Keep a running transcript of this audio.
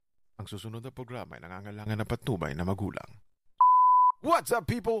Ang susunod na programa ay nangangailangan ng patnubay na magulang. What's up,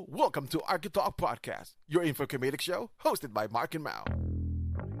 people? Welcome to Architalk Podcast, your info comedic show hosted by Mark and Mao.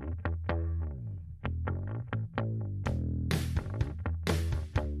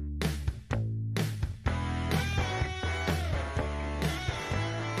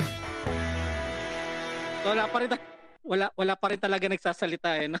 Wala pa rin talaga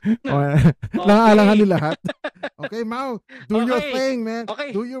nagsasalita eh. No? Nangaalangan ni lahat. Okay, Mau, do your thing, man. Okay.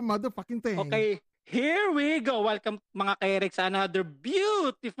 Do your motherfucking thing. Okay, here we go. Welcome mga K-Rex sa another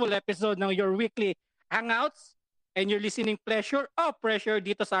beautiful episode ng your weekly hangouts and your listening pleasure or pressure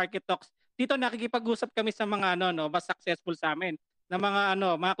dito sa Architalks. Dito nakikipag-usap kami sa mga mas successful sa amin na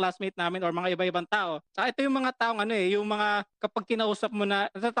mga classmate namin or mga iba-ibang tao. So ito yung mga taong yung mga kapag kinausap mo na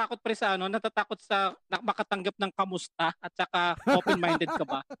natatakot natatakot sa makatanggap ng kamusta at saka open-minded ka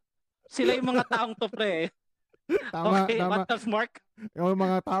ba? Sila yung mga taong to, pre. Tama, okay, tama. what else, Mark? Yung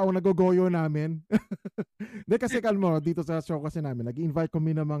mga taong nagogoyo namin. Hindi kasi kalmo, dito sa show kasi namin, nag-invite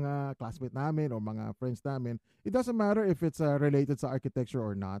kami ng mga classmate namin o mga friends namin. It doesn't matter if it's related sa architecture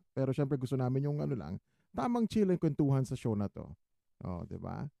or not. Pero syempre gusto namin yung tamang chill and kwentuhan sa show na to. Oh, 'di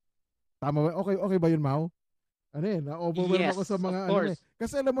ba? Tama ba? Okay ba 'yun, Mau? Na-overwhelm ako sa mga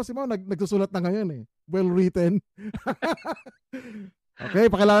Kasi alam mo si Mau nagsusulat na ngayon eh. Well written. Okay,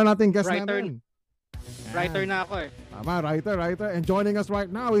 pakilala natin guest natin. Writer na ako eh. Tama, writer. And joining us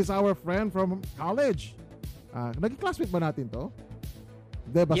right now is our friend from college. Naging classmate ba natin to?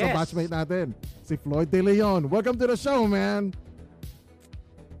 Hindi, basta batchmate natin. Si Floyd De Leon. Welcome to the show, man.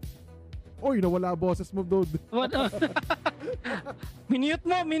 Oy, nawala boses mo, dude. What? Minute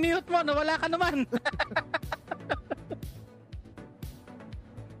mo. Nawala ka naman.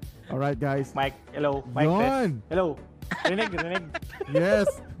 Alright, guys. Mike, hello. Mike, Yon. hello. Rinig. Yes.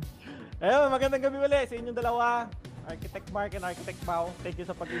 Ayun, magandang gabi ulit sa inyong dalawa. Architect Mark and Architect Mao. Thank you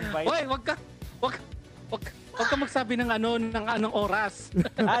sa pag-invite. Hoy, wag ka magsabi ng anong oras.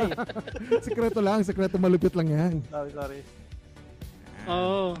 Ay. Sekreto malupit lang yan. Sorry.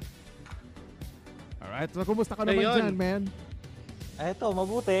 Oh. Alright, so kumusta ka naman dyan, man? Eto,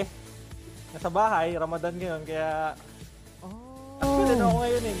 mabuti. Nasa bahay, Ramadan ngayon, kaya... Actually, ako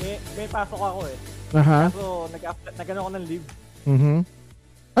ngayon eh. May pasok ako eh. Aha. So, nag-ano ako ng leave.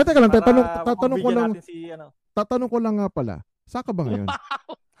 Ay, teka lang, tatanong ko lang nga pala. Saan ka ba ngayon?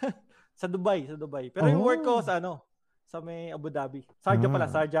 Sa Dubai. Pero yung work ko sa may Abu Dhabi.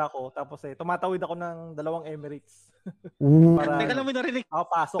 Sharjah ako. Tapos tumatawid ako ng 2 Emirates. Teka lang, may narinig.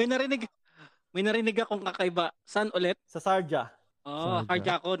 Pasok. May narinig akong kakaiba. Saan ulit? Sa Sharjah. Oh,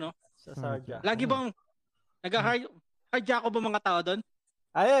 Sharjah ako, no? Sa Sharjah. Lagi bang Sharjah ako ba mga tao doon?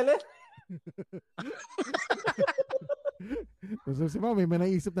 Ay, alin? So si Mau, may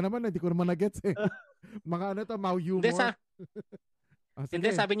naisip na naman, hindi ko naman na-gets eh. Mga Mau humor. Hindi,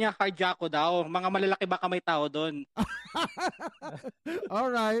 sabi niya Sharjah ako daw. Mga malalaki ba may tao doon?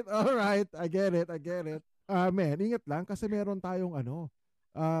 Alright. I get it. Man, ingat lang kasi meron tayong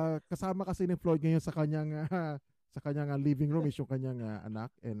kasama kasi ni Floyd ngayon sa kanyang living room is yung kanyang anak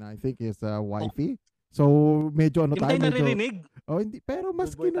and I think his wifey. So medyo tayo naririnig. Hindi, pero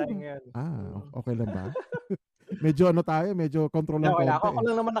mas okay lang ba? medyo control lang konti. Ako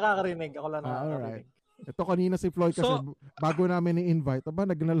lang naman nakakarinig. Alright. Ito kanina si Floyd kasi bago namin i-invite,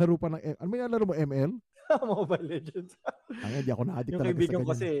 naglalaro pa ng ano may nalaro mo ML? Mobile Legends. Hindi ako na-addict talaga sa kanya. Yung kaibigan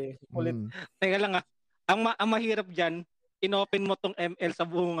kasi ulit. Teka lang ang mahirap diyan, inopen mo tong ML sa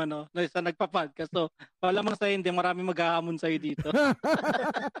buong sa nagpa-podcast. So, malamang sa'yo hindi marami maghahamon sa'yo dito.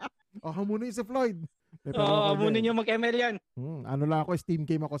 Hamunin si Floyd. Hamunin niyo mag-ML yan. Ano lang ako, Steam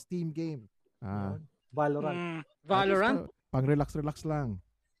game. Valorant. Pang-relax lang.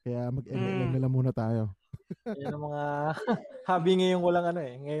 Kaya mag-ML na muna tayo. Yan ang mga hobby ngayong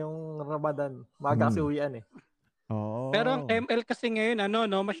ngayong Ramadan. Maga kasi uwian eh. Oh. Pero ang ML kasi ngayon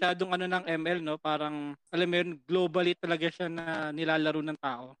masyadong ng ML parang alam mo yun, globally talaga siya na nilalaro ng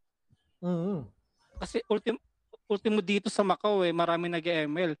tao. Kasi ultimo dito sa Macau marami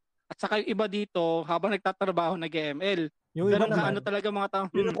nag-ML. At saka yung iba dito habang nagtatrabaho nag-ML. Yung iba naman talaga mga tao.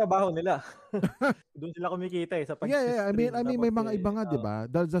 Yung trabaho nila. Doon sila kumikita sa pag-stream. Yeah. I mean may mga iba nga, 'di ba?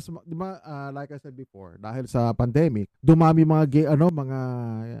 Like I said before, dahil sa pandemic, dumami mga mga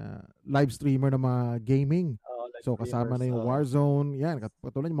live streamer na mga gaming. So kasama na yung Warzone, yan,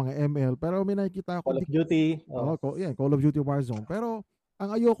 katulad yung mga ML, pero may nakikita ako Call of Duty. Call of Duty Warzone. Pero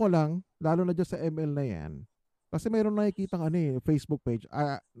ang ayoko lang, lalo na dyan sa ML na yan, kasi mayroon nakikitang Facebook page,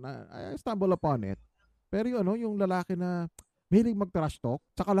 I stumble upon it. Pero yung lalaki na mahilig mag-trash talk,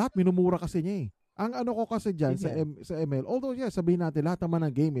 tsaka lahat minumura kasi niya eh. Ang ko kasi dyan sa ML, although sabihin natin lahat naman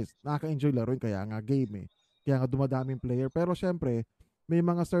ng game is nakaka-enjoy laruin, kaya nga game eh. Kaya nga dumadaming player. Pero syempre, may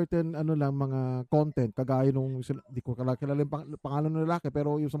mga certain mga content kagaya nung di ko kilala yung pangalan ng lalaki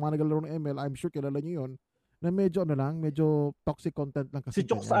pero yung sa mga naglalaro ng ML, I'm sure kilala niyo yun na medyo toxic content lang kasi. Si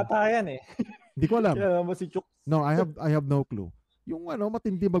Chooks ata yan eh. Hindi ko alam. Kilala mo si Chooks? No, I have no clue. Yung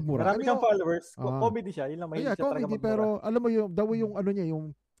matindi magmura. Marami siyang followers. Comedy siya. Yun lang mahilig siya talaga comedy, magmura. pero alam mo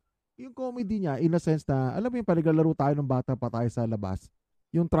yung yung comedy niya in a sense na alam mo yung paligalaro tayo ng bata pa tayo sa labas.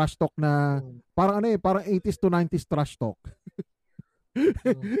 Yung trash talk na parang parang 80s to 90s trash talk.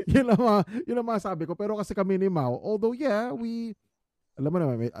 yun ang masabi ko. Pero kasi kami ni Mau, although alam mo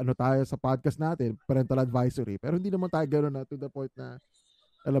naman, tayo sa podcast natin, parental advisory, pero hindi naman tayo gano'n na to the point na,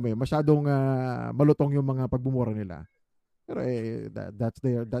 alam mo yun, masyadong malutong yung mga pagbumura nila. Pero that's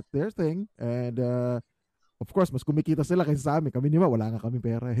their thing. And of course, mas kumikita sila kaysa sa amin. Kami ni Mau, wala nga kami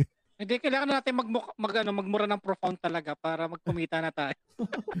pera eh. Hindi, kailangan natin magmura ng profound talaga para magkumita na tayo.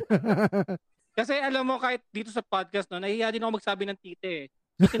 Kasi alam mo, kahit dito sa podcast, nahihiya din ako magsabi ng tite eh.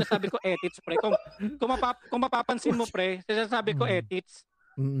 So, sinasabi ko edits, pre. Kung mapapansin mo, pre, sinasabi ko edits.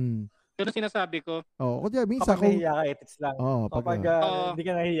 Yun ang sinasabi ko. Kaya minsan kapag nahihiya ka, edits lang. Kapag hindi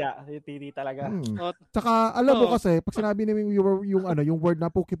ka nahihiya, titi talaga. Tsaka, alam mo kasi, pag sinabi namin yung word na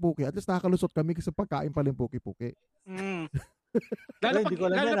puki-puki, at least nakakalusot kami kasi pagkain pala yung puki-puki.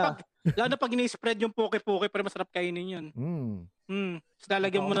 Lalo pag ini-spread yung puki-puki, pero masarap kainin yun. Tapos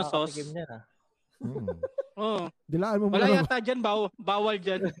lalagyan mo ng sauce. Dilaan mo wala yata dyan, bawal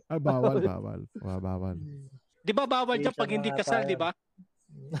dyan. Bawal. Di ba bawal dyan pag hindi kasal, di ba?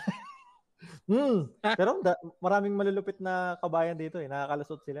 Pero maraming malulupit na kabayan dito eh.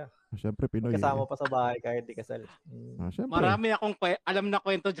 Nakakalusot sila. Siyempre, Pinoy. Kasama pa sa bahay kahit di kasal. Marami akong alam na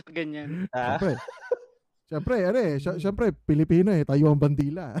kwento dyan ganyan. Siyempre, Pilipino eh. Tayo ang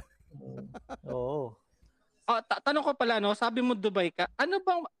bandila. Oo. Tanong ko pala, sabi mo Dubai ka, ano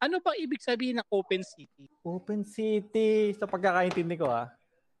bang ibig sabihin ng open city? Open city, sa pagkakaintindi ko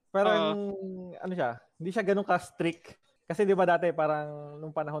parang siya, hindi siya ganun ka-strict. Kasi di ba dati, parang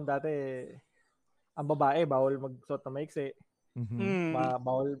nung panahon dati, ang babae, bawal magsuot na maiksi.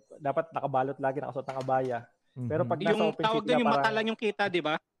 Bawal, dapat nakabalot lagi, nakasuot ng abaya. Pero pag nasa open tawag city doon yung mata lang yung kita, di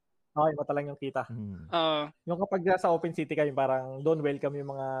ba? Okay, mata lang yung kita. Yung kapag nasa open city kayo, parang don't welcome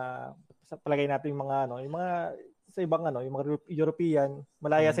yung mga, palagay natin yung mga, yung mga, sa ibang yung mga European,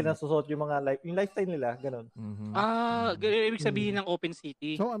 malaya silang susot yung mga, yung lifestyle nila, ganun. Ibig sabihin ng open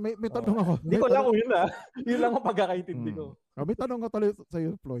city. So, may tanong ako. Hindi ko lang yun yun lang ang pagkakaintindi ko. May tanong ko tuloy sa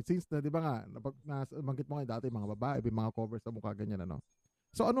iyo, Floyd, since na, di ba nga, banggit mo nga dati, mga babae, may mga covers sa mukha, ganyan,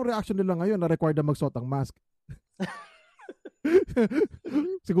 So, anong reaction nila ngayon na required na magsuot ang mask?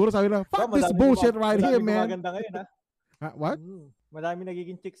 Siguro sabi na, fuck this bullshit right here, man. Madami maganda ngayon, What? Madami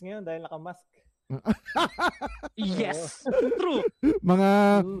nagiging chicks ngayon dahil naka-mask. Yes. True.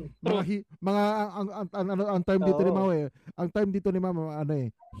 Ang term dito ni Mau ang term dito ni Mama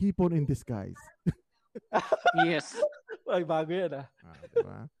hipon in disguise. Yes. Ay, bago yan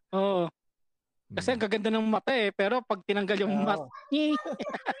diba? Oo. Kasi ang gaganda ng mata pero pag tinanggal yung mask,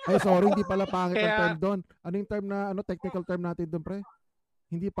 ay sorry, hindi pala pangit ang term doon. Ano yung term na technical term natin doon, pre?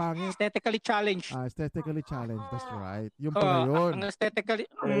 Hindi pangit. Aesthetically challenged. Aesthetically challenged. That's right. Yung pala yun. Ang aesthetically.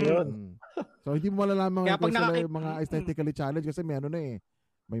 So, hindi mo malalaman kung sila yung mga Mm. aesthetically challenged kasi may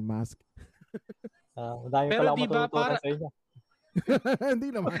may mask. Madami pero pala diba matutunan sa inyo. Hindi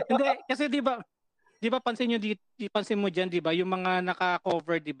naman. Hindi, kasi di ba pansin mo diyan, di ba, yung mga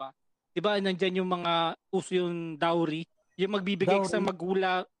naka-cover, di ba? Di ba nandiyan yung mga uso yung dowry, yung magbibigay ka sa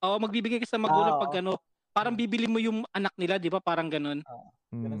magulang. Magbibigay ka sa magulang pag parang bibili mo yung anak nila, di ba? Parang ganun.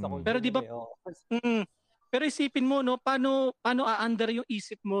 Pero di ba? Pero isipin mo, paano aandar yung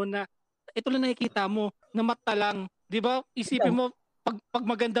isip mo na ito lang nakikita mo na mata lang, di ba? Isipin mo pag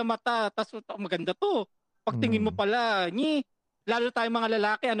maganda mata, tapos maganda to. Pagtingin mo pala, lalo tayo mga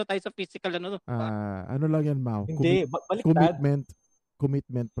lalaki, tayo sa physical ano lang yan, Mau? Hindi, baliktad.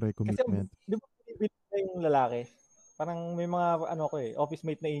 Commitment, pre, commitment. Kasi, di ba binibili yung lalaki? Parang may mga office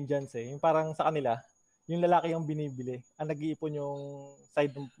mate na Indians yung parang sa kanila, yung lalaki yung binibili. Ang nag-iipon yung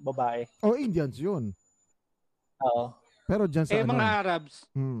side ng babae. Indians yun. Oo. Pero dyan sa mga Arabs.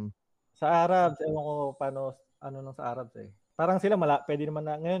 Sa Arabs, ewan ko paano, nung sa Arabs Parang sila, pwede naman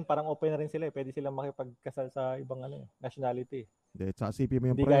na, ngayon, parang open na rin sila pwede silang makipagkasal sa ibang nationality. Hindi, sa CP mo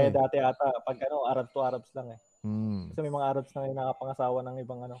yung hindi gaya dati ata, pag Arab to Arabs lang Kasi may mga Arabs na nakapangasawa ng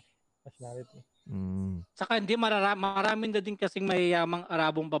ibang nationality. Saka hindi maraming na din kasing mayayamang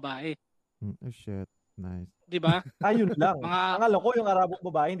Arabong babae. Oh shit, nice. Di ba? Ayun lang. Ang alam ko yung Arabong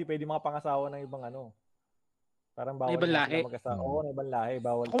babae hindi pwede makapangasawa ng ibang Parang bawal ibang lahi. mag-asawa. Oo, ibang lahi,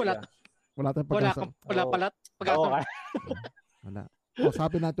 bawal. Wala tayong pag-asa. Wala.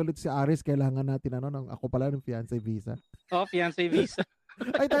 Sabi natin ulit si Aris, kailangan natin ako pala ng fiancé visa. Fiancé visa.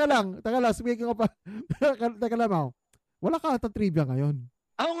 Ay, teka lang. Speaking of, teka lang, Mau. Wala ka ata trivia ngayon.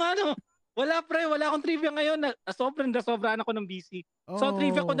 Oo nga, no. Wala akong trivia ngayon. Sobrang ako ng busy. So,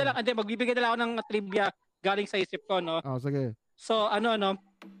 trivia ko na lang. Hindi, magbibigay na lang ako ng trivia galing sa isip ko, no? Oh, sige. So,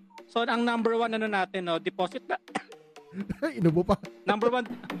 So, ang number 1 natin, no? Deposit na. Inubo pa. Number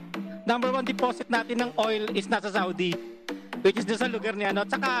one deposit natin ng oil is nasa Saudi. Which is doon sa lugar niya, no?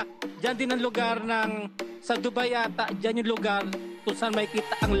 Tsaka, dyan din ang lugar sa Dubai yata, dyan yung lugar kung saan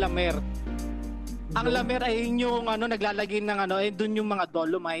makikita ang lamer. Ang lamer ay yung naglalagay ng doon yung mga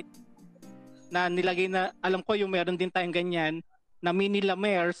dolomite na nilagay na, alam ko yung meron din tayong ganyan na mini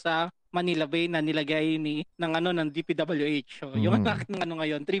lamer sa Manila Bay na nilagay ng DPWH. So, yung aking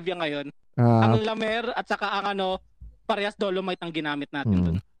ngayon, trivia ngayon. Ang lamer at saka ang parehas dolomite ang ginamit natin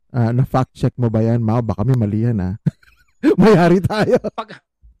doon. Na-fact check mo ba yan, Mau? Baka may mali yan, ha? Mayari tayo.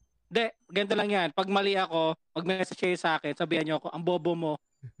 Ganito lang yan. Pag mali ako, mag-message kayo sa akin, sabihan nyo ako, ang bobo mo.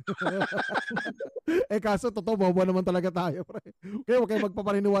 Kaso, totoo, bobo naman talaga tayo, pre. Kaya huwag kayo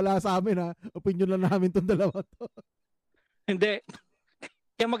magpapaniniwala sa amin, ha? Opinion lang namin itong dalawa to. Hindi.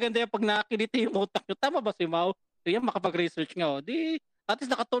 Kaya maganda yan pag nakakiliti yung utak nyo. Tama ba si Mau? Yan, makapag-research nga. At least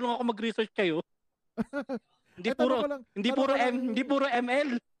nakatulong ako mag-research kayo. Hindi puro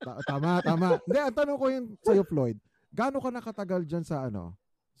ML. Tama. Hindi, ang tanong ko yun sa'yo, Floyd. Gaano ka nakatagal dyan sa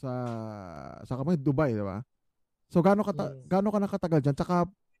Dubai, di ba? So, gaano ka nakatagal dyan? Tsaka,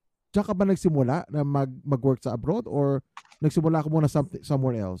 dyan ka ba nagsimula na mag-work sa abroad or nagsimula ka muna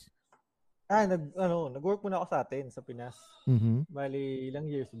somewhere else? Nag-work muna ako sa atin, sa Pinas. Mm-hmm. Bali,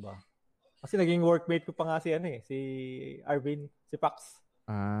 ilang years ba? Kasi naging workmate ko pa nga si Arvin, si Pax.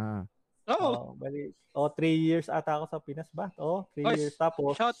 Bali, 3 years ata ako sa Pinas ba? 3 years.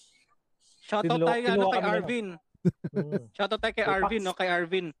 Tapos, shoutout tayo kay Arvin. Shoutout tayo kay Arvin, kay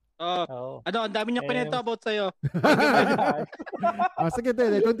Arvin. Ang dami niyang pinento about sa'yo. Sige,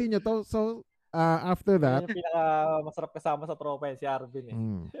 continue. So, after that, yung pinaka masarap kasama sa tropa si Arvin.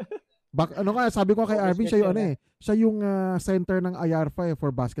 Sabi ko kay Arvin, siya yung siya yung center ng IARFA for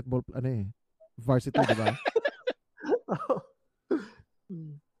basketball, varsity, di ba?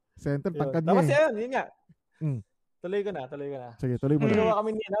 Center, tangkad niya. Tapos yun nga. Tuloy ko na. Sige, tuloy mo na. Ginawa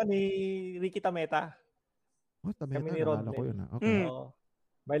kami ni Ricky Tameta. Tameta, kami ni Rod. Ko yun, okay.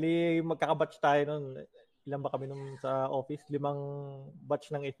 Bali, magkakabatch tayo nun. Ilan ba kami nun sa office? 5 batch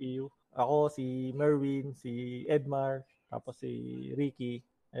ng FEU. Ako, si Merwin, si Edmar, tapos si Ricky.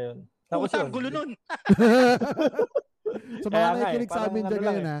 Ayun. Tapos ang gulo nun. So mga nakikinig sa amin dyan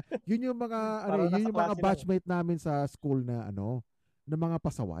ngayon, yun yung mga batchmate namin sa school na na mga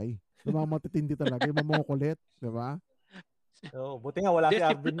pasaway. Na mga matitindi talaga, yung mga kulit, di ba? Buti nga wala si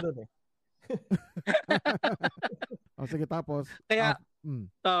Arvin doon sige, tapos. Kaya,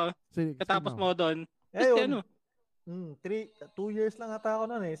 katapos mo doon. 2 years lang ata ako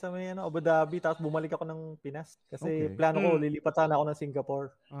noon sa may Abu Dhabi, tapos bumalik ako ng Pinas kasi plano ko lilipat sana ako ng Singapore.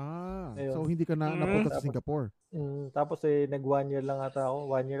 So hindi ka napunta sa Singapore. Tapos nag 1 year lang ata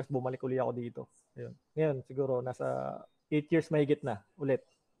ako, 1 year bumalik uli ako dito. Ayun. Ngayon siguro nasa 8 years mahigit na ulit.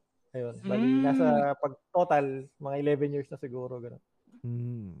 Ayun, bali nasa pag total mga 11 years na siguro gano'n.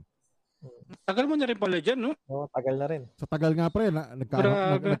 Tagal mo na rin pala dyan, no? Tagal na rin. Sa tagal nga pre,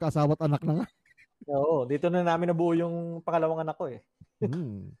 nagkaasawa't anak na nga. Dito na namin nabuo yung pangalawang anak ko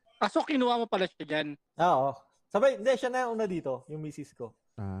So kinuha mo pala siya dyan? Oo. Sabay, hindi, siya na una dito, yung misis ko.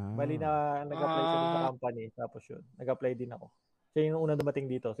 Bali na nag-apply siya sa company, tapos yun, nag-apply din ako. Siya yung unang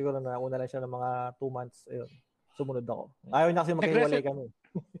dumating dito. Siguro na una lang siya ng mga 2 months, ayun. Sumunod ako. Ayaw niya kasi magkahiwalay kami.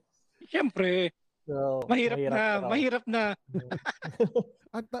 Siyempre. So, mahirap na.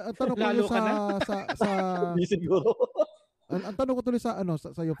 Ang tanong ko yun sa siguro. Ang tanong ko tuloy sa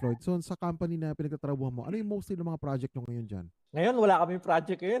iyo, Floyd. So sa company na pinagtatrabahuhan mo, ano yung mostly ng mga project nyo ngayon dyan? Ngayon wala kaming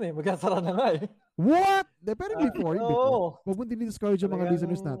project ngayon Magkasara na nga What? Pero before. Huwag mo din-discourage yung mga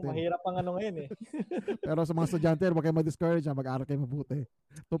listeners natin. Mahirap ang ngayon Pero sa mga estudyante, huwag kayo ma-discourage, mag-aaral kayo mabuti.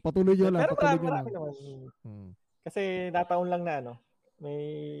 So, patuloy nyo lang. Pero marami naman. Kasi nataon lang na may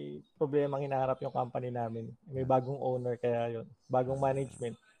problema ang hinaharap yung company namin. May bagong owner, kaya yun. Bagong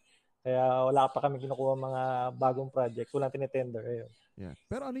management. Kaya wala pa kami kinukuha mga bagong project. Walang tinetender. Ayun. Yeah.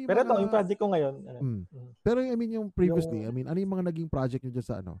 Pero ano yung Pero ito, yung project ko ngayon. Pero yung previously, ano yung mga naging project nyo dyan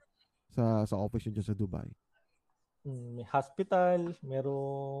sa office nyo dyan sa Dubai? May hospital,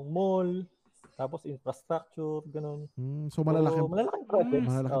 merong mall, tapos infrastructure, ganun. So malalaking project.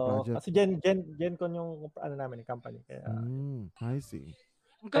 project. Kasi GenCon yung namin, yung company. Kaya, I see.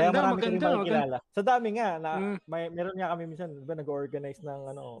 Kaya marami kami makikilala. Sa dami nga, meron nga kami minsan, nag-organize ng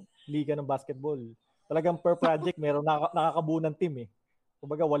liga ng basketball. Talagang per project, meron nakakabuo ng team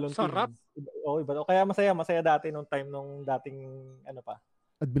Kumbaga, 8 team. Sarap. Iba. Kaya masaya dati nung time nung dating,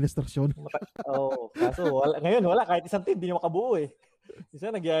 administrasyon. Kaso ngayon wala, kahit isang team hindi makabuo eh. Isa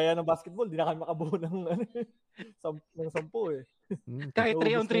nagyaya ng basketball, di na kami makabuo ng ng 10 eh. Kahit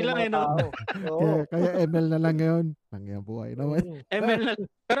 3-on-3 lang eh, no? Kaya ML na lang ngayon. Nangyayang buhay naman. ML na.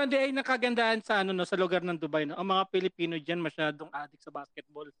 Pero hindi ay nakagandahan sa sa lugar ng Dubai, no? Ang mga Pilipino diyan masyadong addict sa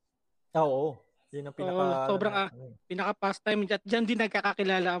basketball. Oo. Yun ang sobrang pinaka pastime diyan din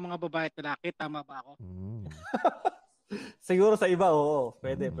nagkakakilala ang mga babae at lalaki, tama ba ako? Siguro sa iba, oo.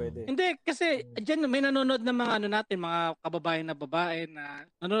 Pwede. Hindi, kasi dyan may nanonood ng mga natin, mga kababayan na babae na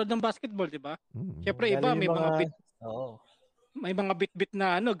nanonood ng basketball, di ba? Siyempre, iba, may mga bit, may mga bit-bit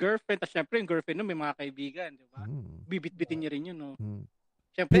na girlfriend, at siyempre, yung girlfriend nun, may mga kaibigan, di ba? Bibit-bitin niya rin yun, no?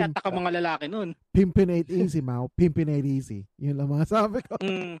 Siyempre, attack ang mga lalaki nun. Pimpin ain't easy, Mau. Pimpin ain't easy. Yun lang mga sabi ko.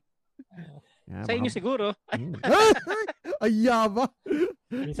 Sa inyo siguro. Ay, yaba.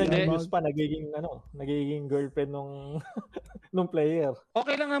 Minsan yung news pa, nagiging girlfriend nung player.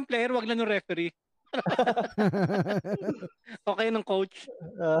 Okay lang ang player, wag lang yung referee. Okay ng coach.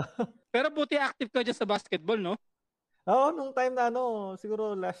 Pero buti active ka dyan sa basketball, no? Oo, nung time na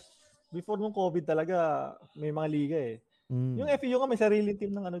siguro before nung COVID talaga, may mga liga eh. Yung FEU nga may sariling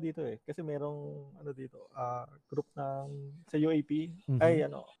team ng dito eh. Kasi merong dito, group sa UAP,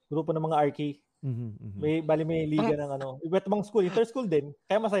 grupo ng mga RK. May liga ng iba't ibang school, inter-school din,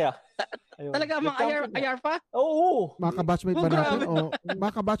 kaya masaya. Ayun. Talaga mga IR pa? Oo. Mga kabatchmate ba natin?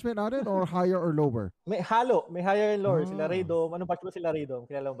 Mga kabatchmate natin or higher or lower? May higher and lower. Sila Raydo, anong batch ba sila Raydo?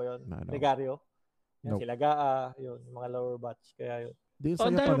 Kilala mo ba yun? Legario? Yan, sila Gaa, yun, mga lower batch, kaya yun. Din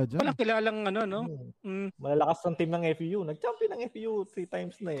sa'yo pala dyan. Walang kilalang no? Malalakas ng team ng FEU. Nag-champion ng FEU 3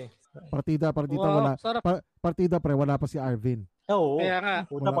 times na eh. Partida wala. Partida wala pa si Arvin. Oo. Kaya nga.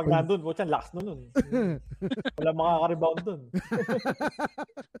 Puta pag nandun, lakas nun. Wala makaka-rebound dun.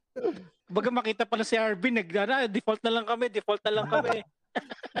 Baga makita pala si Arvin, default na lang kami.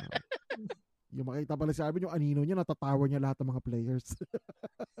 Yung makita pala si Arvin, yung anino niya, natatawa niya lahat ng mga players.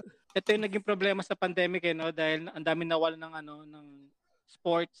 Ito yung naging problema sa pandemic dahil ang dami nawala ng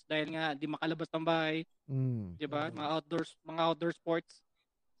sports dahil nga di makalabas ng bahay. 'Di ba? Mga outdoor sports.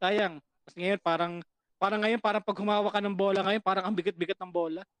 Sayang. Kasi ngayon parang pag humawa ka ng bola ngayon, parang ang bigat-bigat ng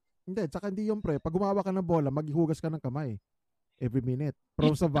bola. Hindi, tsaka hindi yung pag humawa ka ng bola, maghihugas ka ng kamay every minute.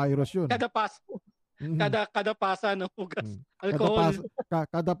 From sa virus yun. Kada pasa hugas. Alcohol.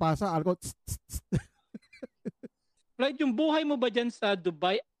 Kada pasa, alcohol. Floyd, yung buhay mo ba dyan sa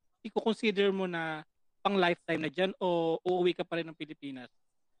Dubai, i-consider mo na pang lifetime na dyan o uuwi ka pa rin ng Pilipinas?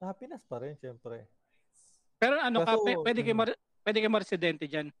 Pinas pa rin, syempre. Pero pwede ka ma-residente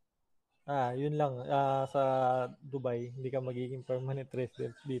dyan? Yun lang. Sa Dubai, hindi ka magiging permanent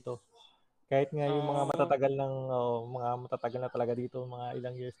resident dito. Kahit nga yung mga matatagal na talaga dito, mga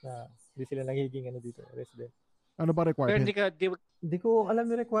ilang years na hindi sila nagiging dito, resident. Ano ba requirement? Pero hindi ko alam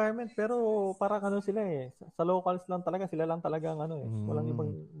yung requirement, pero parang sila eh. Sa locals lang talaga, sila lang talaga walang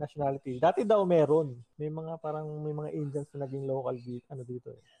ibang nationality. Dati daw meron. May mga Indians na naging local dito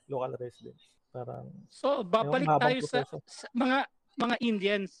eh. Local residents. Parang so babalik tayo sa mga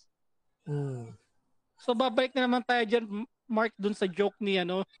Indians. So babalik na naman tayo diyan, Mark, dun sa joke ni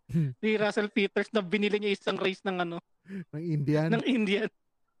ni Russell Peters na binili niya isang race ng ng Indian.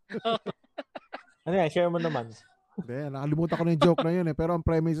 Ano yan? Share mo naman. Hindi, nakalimutan ko na yung joke na yun eh. Pero ang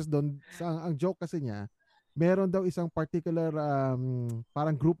premises doon, ang joke kasi niya, meron daw isang particular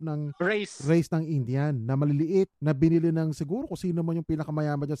parang group ng race ng Indian na maliliit na binili ng siguro kung sino man yung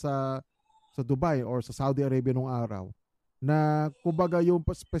pinakamayaman dyan sa Dubai or sa Saudi Arabia nung araw. Na kumbaga yung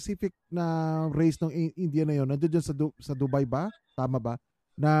specific na race ng Indian na yun, nandiyan dyan sa Dubai ba? Tama ba?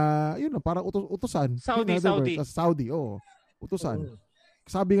 Na yun, parang utusan. Saudi. Sa Saudi, utusan.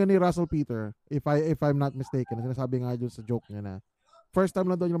 Sabi nga ni Russell Peter, if I'm not mistaken, sinasabi nga yun sa joke niya na first time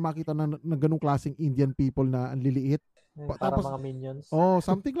lang daw yung makita na ganung klaseng Indian people na ang liliit. Tapos mga minions.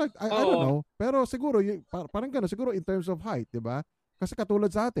 Something like, I don't know. Pero siguro, parang gano'n, siguro in terms of height, di ba? Kasi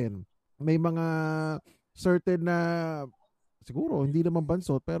katulad sa atin, may mga certain na, siguro, hindi naman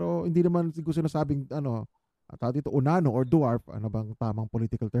bansot, pero hindi naman siguro sinasabing, tawag dito, unano or dwarf, ano bang tamang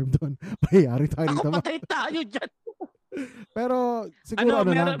political term doon? Pahiyari tayo dito. Patay tayo dyan. Pero siguro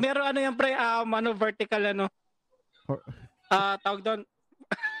meron yan pre, vertical tawag doon.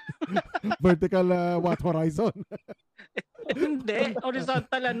 Vertical what horizon? Hindi,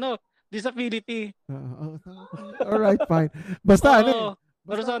 horizontal disability. Alright, fine. Basta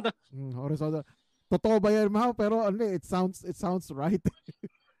horizontal. Horizontal. Totoo ba yan, Mau? Pero it sounds right.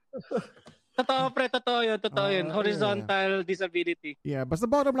 Totoo pre, totoo yun. Horizontal disability. Yeah, basta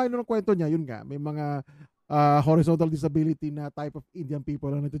bottom line ng kwento niya, yun nga, may mga horizontal disability na type of Indian people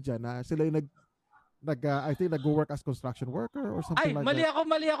na nito dyan, na sila yung I think nag-work as construction worker or something like mali that.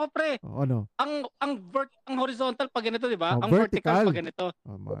 mali ako, pre. Ano? Ang horizontal pag ganito, di ba? Oh, ang vertical pag ganito.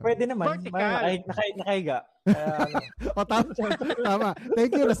 Pwede naman. Vertical. Nakahiga. Tama. Tama.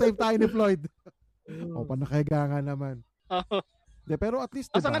 Thank you. Na-save tayo ni Floyd. Nakahiga nga naman. De, pero at least,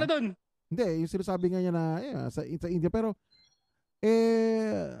 diba? Saan ka na dun? Hindi, yung sinasabi nga niya na sa India. Pero,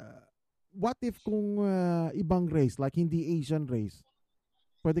 what if kung ibang race, like hindi Asian race,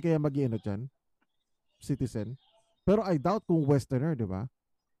 pwede kaya mag-iano dyan? Citizen? Pero I doubt kung Westerner, di ba?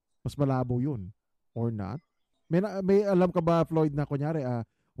 Mas malabo yun. Or not? May alam ka ba, Floyd, na kunyari,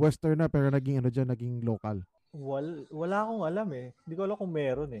 Westerner pero naging naging local? Wala akong alam eh. Hindi ko alam kung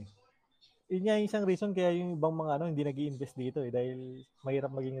meron eh. Yun nga yung isang reason kaya yung ibang mga hindi nag-i-invest dito eh. Dahil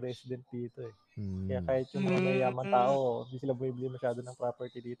mahirap maging resident dito eh. Kaya kahit yung mga mayayaman tao, hindi sila bumibili masyado ng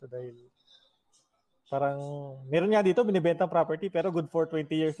property dito dahil parang meron nga dito binibenta ang property pero good for 20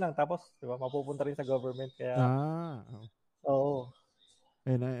 years lang tapos 'di ba mapupunta rin sa government kaya oo.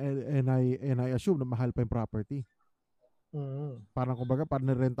 And I assume na mahal pa yung property. Parang kumbaga parang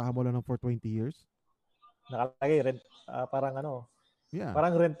nirentahan mo lang ng for 20 years. Nakalagay rent parang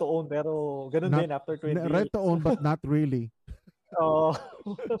parang rent to own pero ganun din after 20 years. Rent to own but not really. Oo.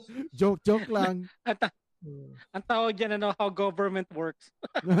 joke lang. Ang tawag dyan, how government works.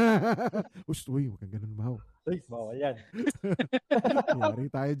 Uy, wag kang ganun, Mau. Uy, bawal yan. Yari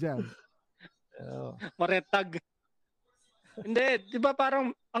tayo dyan. Maretag. Hindi, di ba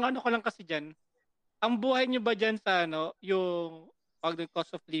parang, ang ko lang kasi dyan, ang buhay nyo ba dyan sa yung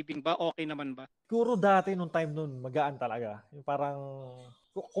cost of living ba, okay naman ba? Siguro dati nung time nun, magaan talaga. Yung parang,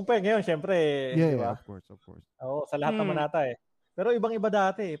 kumpay ngayon, syempre, yeah, di ba? Of course. Oo, sa lahat naman nata eh. Pero ibang-iba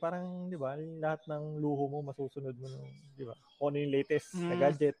dati, parang, di ba, lahat ng luho mo, masusunod mo, di ba? Kung ano yung latest na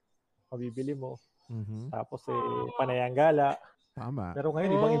gadget, mabibili mo. Tapos, panayang gala. Tama. Pero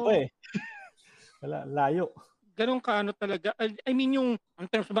ngayon, ibang-iba eh. Layo. Ganun ka, talaga? I mean, yung, in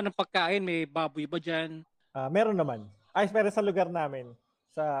terms ba ng pagkain, may baboy ba dyan? Meron naman. Pero sa lugar namin,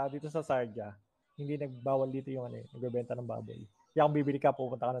 dito sa Sarja, hindi nagbawal dito yung nagbebenta ng baboy. Kaya kung bibili ka,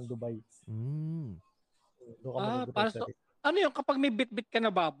 pupunta ka ng Dubai. Doon ka mag-grocery. Ano yun? Kapag may bit-bit ka na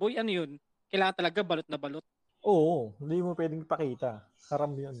baboy, ano yun? Kailangan talaga balot na balot? Oo. Hindi mo pwedeng ipakita.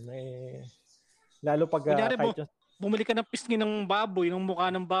 Haram yun. Lalo pag... bumili ka ng pisngi ng baboy, ng mukha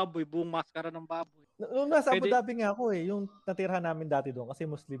ng baboy, buong maskara ng baboy. Nung nasa Abu Dhabi nga ako yung natirhan namin dati doon kasi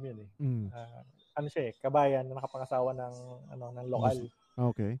Muslim yun eh. Kabayan na nakapangasawa ng lokal.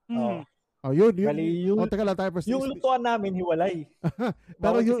 Okay. Yun. Teka lang tayo. Yung lutuan namin, hiwalay.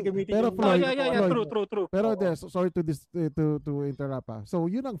 pero Floyd, true. Pero sorry to interrupt pa. So,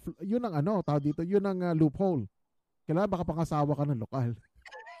 yun ang tawag dito, yun ang loophole. Kailangan baka pangasawa ka ng lokal.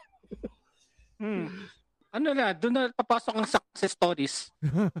 Doon na papasok ang success stories.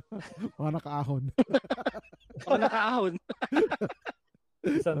 Mga nakaahon.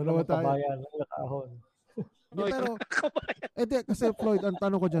 Isang kabayan, nakaahon. Pero, kasi Floyd, ang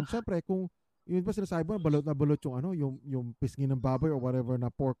tanong ko dyan, syempre, kung yun ba sinasabi mo, balot na balot yung pisngi ng baboy or whatever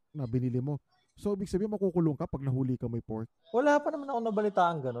na pork na binili mo. So, ibig sabihin, makukulong ka pag nahuli ka may pork? Wala pa naman ako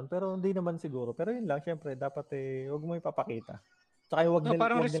nabalitaan ganun, pero hindi naman siguro. Pero yun lang, syempre, dapat huwag mo ipapakita. Tsaka huwag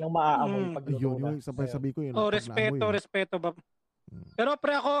nilang maaamoy pag luto na. Yun, sabi ko yun. Respeto ba? Pero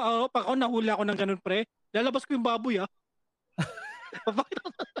pre, ako nahuli ako ng ganun, pre. Lalabas ko yung baboy,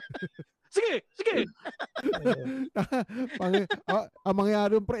 Sige. Ang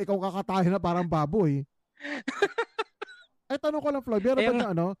mangyayari yung pre, ikaw kakatahin na parang baboy. Ay, tanong ko lang, Floyd,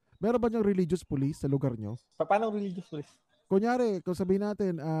 meron ba niyang religious police sa lugar niyo? Paano religious police? Kunyari, kung sabihin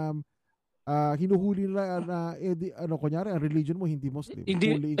natin, hinuhuli nila na, kunyari, ang religion mo hindi Muslim.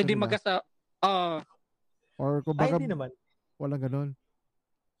 Hindi magasa. Or kumbaga, hindi naman. Walang ganon.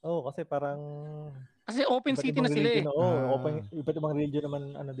 Kasi parang... Kasi open city na sila eh. Open, iba't ibang religion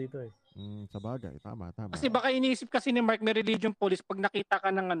naman dito eh. Sa bagay, tama. Kasi baka iniisip kasi ni Mark may religion police, pag nakita ka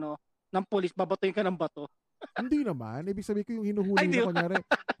ng police, babatuin ka ng bato. Hindi naman. Ibig sabihin ko yung hinuhuli na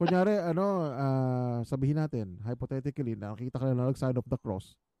kunyari, sabihin natin, hypothetically, nakita ka na sign of the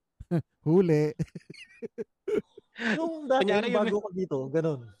cross. Huli. Yung dati, bago ko dito,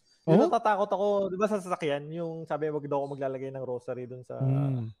 ganun. Yung natatakot ako, di ba sa sasakyan, yung sabi, wag daw ako maglalagay ng rosary dun sa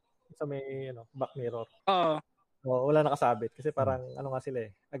may back mirror. Wala nakasabit kasi parang sila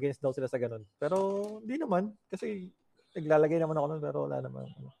against daw sila sa ganun. Pero hindi naman kasi naglalagay naman ako nun pero wala naman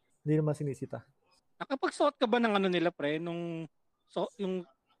hindi naman sinisita. Nakapagsuot ka ba ng nila pre yung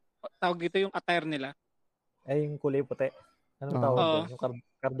tawag dito yung attire nila? Yung kulay puti. Anong tawag doon? Yung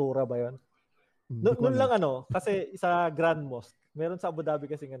kardura ba 'yon? Noon lang kasi sa Grand Mosque. Meron sa Abu Dhabi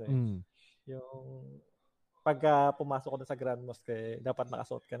kasi yung pagka pumasok ko sa Grand Mosque, dapat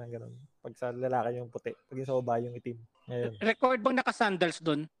nakasuot ka ng ganun. Pag sa lalaki yung puti, pag sa babae yung itim. Ngayon, Record bang naka-sandals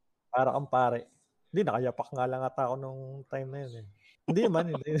doon? para kang pare. Hindi, nakayapak nga lang ata ako nung time na yun eh. Hindi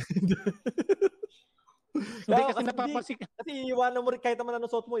man, hindi. Hindi kasi napapansin. Kasi iwanan mo rin, kahit naman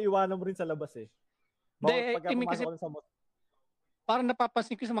anong suot mo, iwanan mo rin sa labas eh. Hindi, Pagka I mean, pumasok kasi ka sa mosque. parang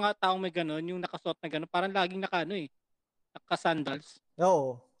napapansin ko sa mga taong may gano'n, yung nakasuot na gano'n, parang laging naka-sandals.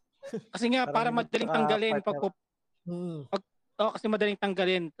 Oo. Kasi nga, para Parang madaling tanggalin. Kasi madaling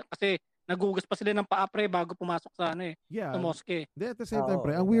tanggalin. Kasi nagugas pa sila ng paa pre bago pumasok sa Yeah. sa mosque. At the same time, Oo,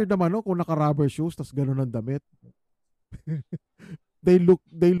 pre, ang yeah. weird naman, no, kung naka-rubber shoes, tas ganun ang damit. they look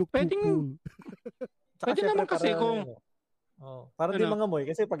Pwedeng- too cool. Tsaka Pwede syempre, naman kasi para, kung- para di Ano? mangamoy.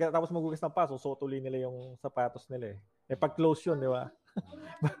 Kasi pagkatapos magugas ng paso, sutuli nila yung sapatos nila eh. Pag close yun, di ba?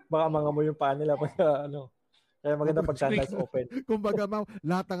 Baka mangamoy yung paa nila pag Kaya maganda pag sandals open. Kumbaga, ma'am,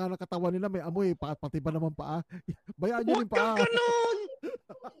 lahat nga ng katawan nila may amoy, pati pa naman paa. Bayaan nyo Huwag yung paa. kang ganun!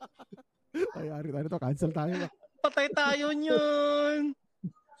 Ay, ari tayo to, cancel tayo. Patay tayo niyan!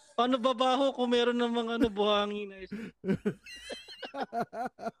 Paano babaho kung meron ng mga buhangin?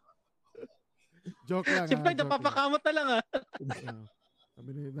 Joke lang. Siyempre, joke lang. napapakamot na lang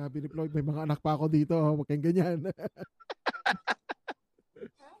Sabi ni Floyd, may mga anak pa ako dito. Huwag kang ganyan.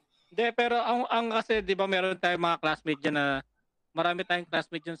 Hindi, pero ang kasi, di ba, meron tayong mga classmate dyan na marami tayong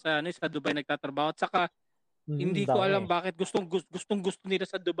classmate dyan sa Dubai nagtatrabaho. At saka, hindi ko alam bakit gustong gusto nila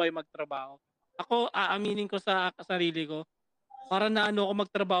sa Dubai magtrabaho. Ako, aaminin ko sa sarili ko, para na ako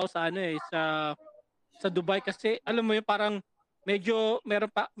magtrabaho sa sa Dubai kasi alam mo yun, parang medyo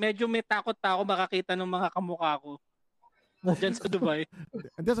may takot ako makakita ng mga kamukha ko diyan sa Dubai.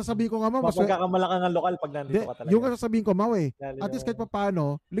 Hindi, sasabihin ko nga, ma'am, Mapagkakamalakan ang lokal pag nandito ka talaga. yung sasabihin ko, Mau, at least kahit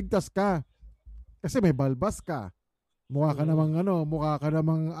paano, ligtas ka. Kasi may balbas ka. Mukha ka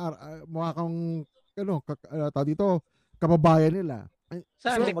tawag dito, kababayan nila.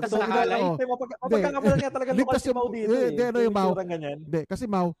 Saan? Ligtas sa halay? Mapagkakamalan nga talaga lokal si Mau dito eh. Hindi, yung Mau. Ganyan. Hindi, kasi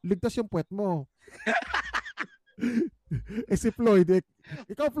Mau, ligtas yung puwet mo. Si Floyd,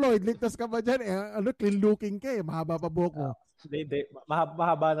 ikaw Floyd, ligtas ka ba dyan? Clean looking ka eh. Mahaba pa buhok mo. Hindi.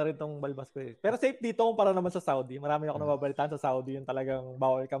 Mahaba na rin tong balbas ko eh. Pero safe dito para naman sa Saudi. Marami ako nababalitaan sa Saudi yung talagang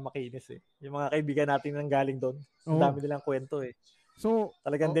bawal kang makinis eh. Yung mga kaibigan natin nang galing doon. Ang dami nilang kwento eh. So,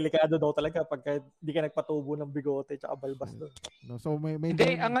 talagang delikado daw talaga pagka hindi ka nagpatubo ng bigote tsaka balbas doon. No, so may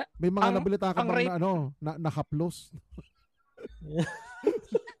mga ang- nabalita ka ang bang nakaplos?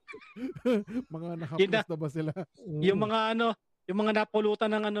 Mga nakaplos na ba sila? Yung mga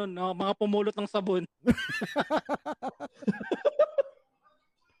napulutan ng mga pumulot ng sabon.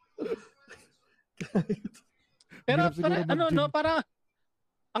 Pero para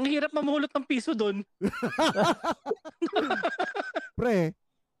ang hirap mamulot ng piso doon. Pre,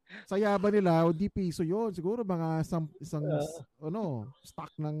 sa yaba nila, di piso yun. Siguro mga isang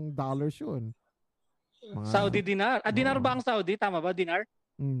stock ng dollars yun. Saudi dinar. Dinar ba ang Saudi? Tama ba? Dinar?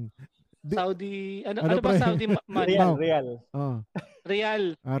 Saudi, ano ba Saudi money? Real.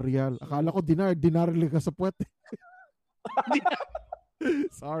 Real. Real. Akala ko dinar ka sa puwet.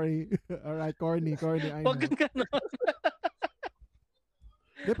 Sorry. Alright, corny. I know. Wag ganun.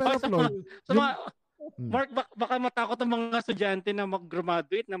 Pero Floyd, Mark, baka matakot ang mga estudyante na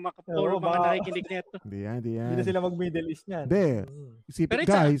mag-graduate na or mga nakikinig nito. Hindi yan. Hindi na sila mag-Middle East niyan. Hindi. Isipin,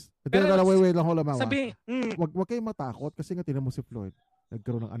 guys, wait lang, hold on, Mawa. Wag kayong matakot kasi nga tinan mo si Floyd.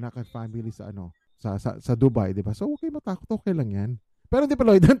 Nagkaroon ng anak at family sa Dubai, di ba? So, wag kayong matakot. Okay lang yan. Pero hindi pa,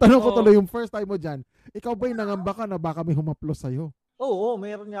 Lloyd, tanong ko tuloy yung first time mo dyan. Ikaw ba'y nangamba ka na baka may humaplos sa'yo? Oo,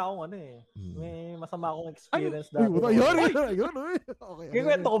 meron niya akong may masama akong experience dati. Ayun. Okay.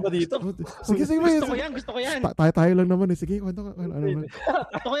 Kikwento ko ba dito? Sige. Gusto ko yan. Tayo lang naman eh. Sige, kwento ka.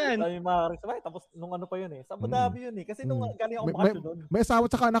 Gusto ko yan. Sabi mga karisabay, tapos nung pa yun eh. Sa Abu Dhabi yun eh. Kasi nung galing ako bakasyon doon. May asawa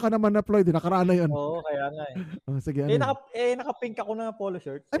tsaka anak ka naman na Floyd. Nakaraan na yun. Oo, kaya nga eh. Sige, naka-pink ako na polo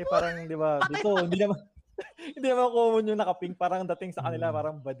shirt. Parang, di ba, dito, hindi naman common yung naka-pink. Parang dating sa kanila,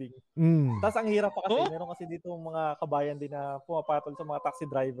 parang bading. Tapos ang hirap pa kasi, meron kasi dito mga kabayan din na pumapatol sa mga taxi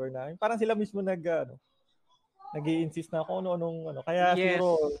driver na parang sila mismo nag-i-insist na kung ano. Kaya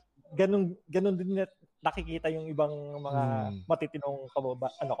siguro, ganun din nakikita yung ibang mga matitinong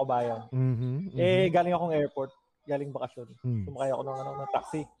kabayan. Galing akong airport, galing bakasyon. Sumakay ako ng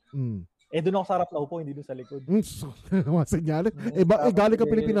taxi. Doon ako sa harap na upo, hindi doon sa likod. Mga senyales. Galing ka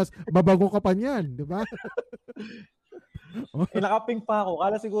Pilipinas, babago ka pa niyan, di ba? Nakapink pa ako.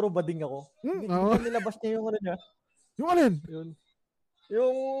 Kala siguro bading ako. Nilabas niya yung niya. Yung alin?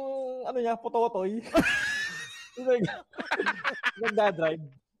 Yung niya, pototoy. Nagdadrive.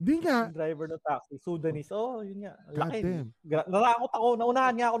 Di nga. Yung driver ng taxi, Sudanese. Oh, yun nga. Laki. Goddamn. Natakot ako.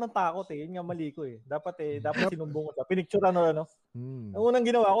 Naunahan nga ako ng takot eh. Yun nga mali ko eh. Dapat sinumbong ko siya. Pinicturean o ano. Ang unang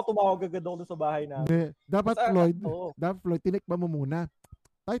ginawa ko, tumawag agad ako sa bahay na. Hindi. Dapat Floyd, tinikman mo muna.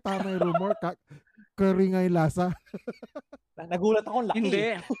 Tay, tama yung rumor. Curry nga yung lasa. Nagulat ako, laki.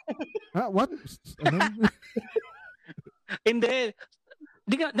 Hindi. Ha? What? Ano? Hindi.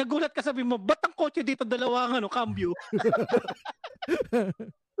 Di ka, nagulat ka, sabi mo, ba't ang kotse dito dalawang cambio?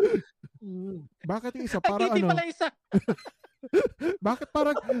 Bakit yung isa parang Ay, hindi pala isa. Bakit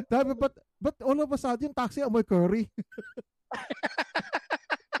parang but all of a sudden yung taxi amoy curry?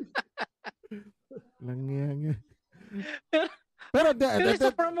 Langyang. Pero wait.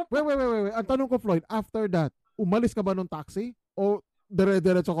 Ang tanong ko, Floyd, after that, umalis ka ba nung taxi? O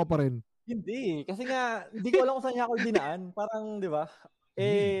dire-diretso ka pa rin? Hindi. Kasi nga, hindi ko alam kung saan niya ako dinaan. Parang, di ba?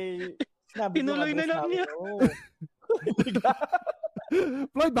 Tinuloy na lang niya.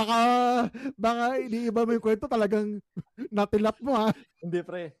 Floyd, baka iniiba mo yung kwento, talagang natilap mo ha. Hindi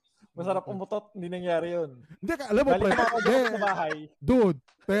pre, masarap umutot, hindi nangyari yun. Hindi ka, alam mo pre, sa bahay. Dude,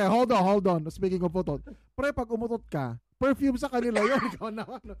 hold on, speaking of utot, pre, pag umutot ka, perfume sa kanila yun, ikaw na,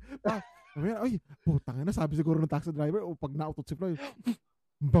 ay, putang ina, sabi siguro ng taxi driver, o pag nautot si Floyd,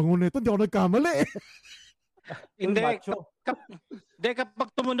 bango nito, hindi ako nagkamali eh. Hindi, kapag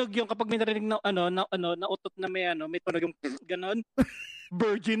tumunog yung, kapag may narinig na na utot na may tunog yung ganon,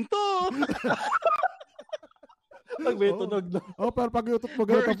 virgin to. Pag may tunog na. Pero pag utot mo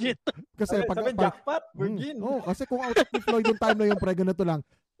gano'n, Virgin. kasi pag jackpot, virgin. Kasi kung utot ni Floyd yung time na yung pre, ganito lang,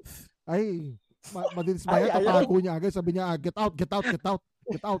 ay, madilismaya, tatago niya agad, sabi niya, get out. Tatago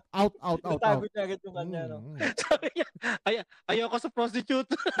niya agad yung kanya, no? Sabi niya, ayoko sa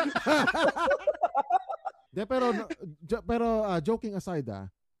prostitute. Pero joking aside,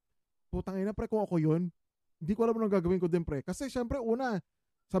 putang ina pre, kung ako yun, hindi ko alam anong gagawin ko din pre. Kasi syempre una,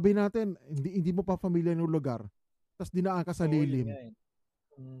 sabihin natin, hindi mo pa familiar ng lugar. Tapos dinaan ka sa lilim.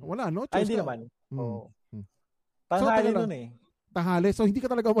 Wala, no? Ay, hindi naman. Tanghali nun eh. Tanghali. So hindi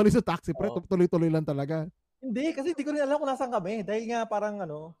ka talaga umalis sa taxi pre, tuloy-tuloy lang talaga. Hindi, kasi hindi ko rin alam kung nasaan kami. Dahil nga parang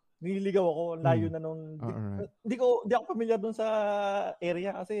nililigaw ako, layo na nung hindi ako familiar dun sa area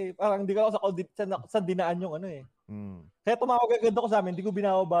kasi parang hindi ako sa dinaan yung Kaya tumawag agad ako sa amin, hindi ko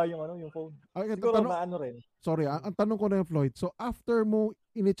binababa yung phone. Siguro rin. Sorry, ang tanong ko na yung Floyd. So after mo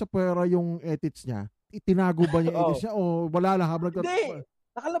initsapera yung edits niya, itinago ba niya edits niya o wala lang habang Hindi.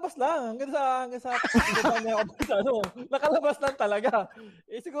 Nakalabas lang hanggang sa nakalabas lang talaga.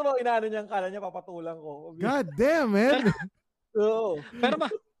 Siguro inaano niya ang kala niya papatulang ko. God damn, man. Oo. Pero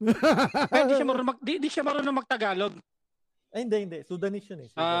di siya marunong magtagalog. Ay, hindi. Sudanese yun eh.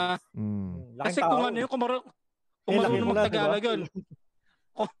 Kasi kung kung marunong magtagalog yun.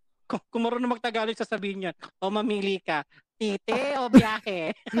 Kung marunong magtagalog, sasabihin niya, mamili ka, tite o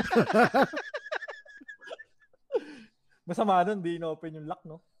biyahe. Masama nun, di na-open yung lock,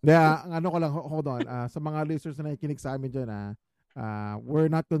 no? Ang ko lang, hold on. Sa mga listeners na nakikinig sa amin dyan,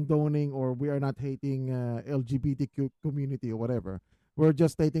 we're not condoning or we are not hating LGBTQ community or whatever. We're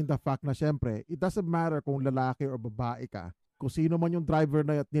just stating the fact na syempre, it doesn't matter kung lalaki or babae ka. Kung sino man yung driver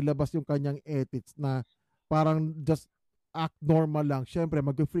na nilabas yung kanyang ethics na parang just act normal lang, syempre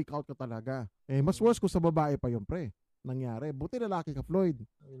mag-freak out ka talaga. Mas worse kung sa babae pa yung pre. Nangyari. Buti lalaki ka, Floyd.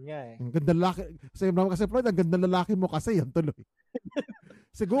 Yun nga eh. Ang ganda lalaki. Same naman kasi, Floyd, ang ganda lalaki mo kasi yan tuloy.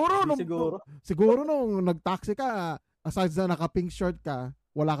 Siguro nung nag-taxi ka, aside sa naka-pink shirt ka,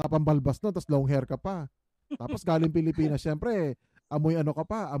 wala ka pang balbas no, tapos long hair ka pa. Tapos galing Pilipinas, syempre, amoy ka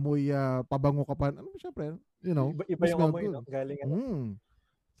pa, amoy pabango ka pa. Syempre, iba yung amoy, no? Galing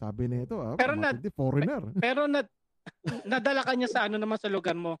Sabi nito, pero foreigner. Pero nadala ka niya sa naman sa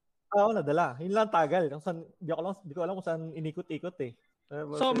lugar mo. Oo, nadala. Yun lang tagal. Hindi ko alam kung saan inikot-ikot eh.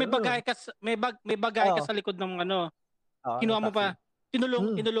 So may bagay ka sa likod ng kinuha mo pa.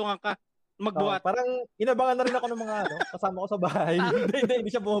 Tinulungan ka magbuhat. Parang inabangan na rin ako ng mga kasama ko sa bahay.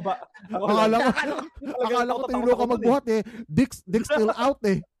 Hindi siya bumaba. Akala ko tinulungan ka magbuhat eh. Dick's still out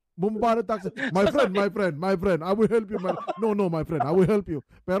eh. Bumaba ng taxi. My friend, I will help you. No, my friend, I will help you.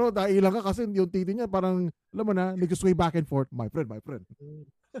 Pero dahil lang ka kasi yung titi niya parang, alam mo na, nag-sway back and forth. My friend.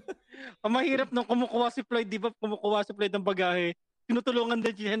 Ang mahirap nung kumukuha si Floyd, di ba? Kumukuha si Floyd ng bagahe. Tinutulungan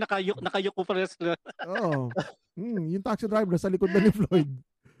din siya, nakayuko pa rin sila. Oo. Yung taxi driver sa likod na ni Floyd.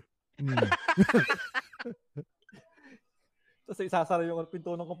 Tapos isasara yung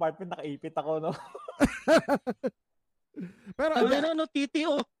pinto ng compartment, nakaipit ako, no? Pero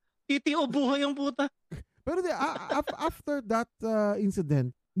TTO buhay ang puta. Pero after that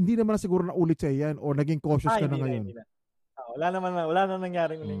incident, hindi naman na siguro na ulit siya yan or naging cautious ka na ngayon. Hindi na. Wala na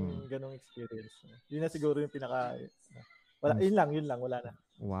nangyaring ganong experience. Yun na siguro yung pinaka yun lang, wala na.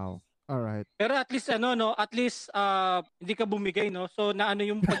 Wow. Alright. Pero at least hindi ka bumigay, no? So na ano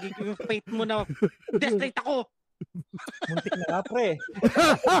yung pagiging yung faith mo na straight ako. Muntik na nga, pre.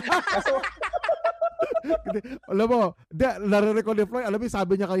 Alam mo, narinig ko ni Floyd, alam mo,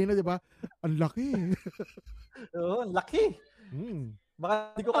 sabi niya kanina, di ba? Ang laki. Oo, laki. Baka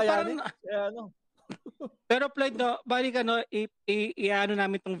di ko kayanin. Pero Floyd, no, balik i-ano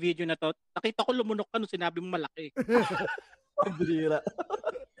namin tong video na to. Nakita ko lumunok ka nung sinabi mo malaki. Ang bira.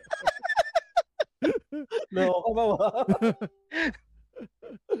 No, kabawa.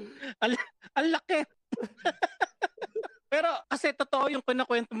 Ang laki. Pero kasi totoo yung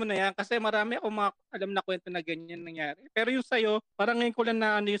kinakwento mo na yan kasi marami akong mga alam na kwento na ganyan nangyari. Pero yung sa'yo, parang ngayon ko lang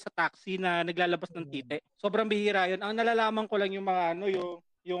na ano yung sa taxi na naglalabas ng tite. Sobrang bihira yun. Ang nalalaman ko lang yung mga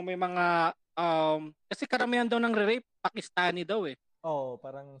yung may mga kasi karamihan daw ng rape Pakistani daw eh. Oo,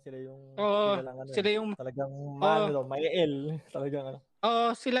 parang sila yung sila yung talagang may L, talagang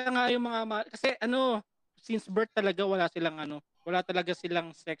sila nga yung mga kasi since birth talaga wala talaga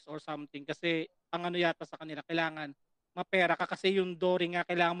silang sex or something kasi ang yata sa kanila kailangan mapera ka kasi yung Dory nga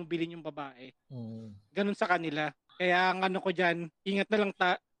kailangan mo bilhin yung babae. Ganun sa kanila. Kaya ang ko diyan, ingat na lang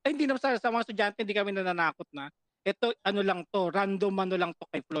hindi naman sa mga estudyante hindi kami nananakot na. Ito lang to, random lang to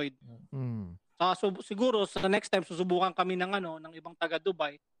kay Floyd. So siguro sa next time susubukan kami ng ibang taga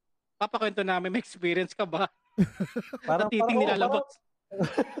Dubai. Papakwento namin may experience ka ba? Parang titing nilalabas.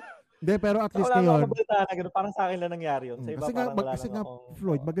 Hindi, pero at least ngayon. Parang sa akin lang nangyari yun. Sa iba, kasi nga,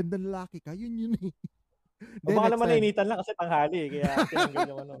 Floyd, magandang lalaki ka. Yun eh. O baka naman nainitan lang kasi tanghali. Kaya tinanggal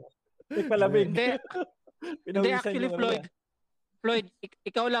yung palamig. Hindi, actually, Floyd,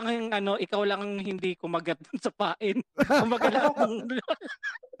 ikaw lang ang hindi kumagat dun sa pain. Kumagat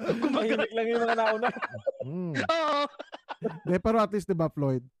lang yung mga nauna. Oo. Pero at least, diba,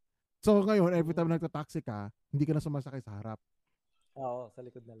 Floyd? So ngayon, every time nagta-taxi ka, hindi ka na sumasakay sa harap. Oo, sa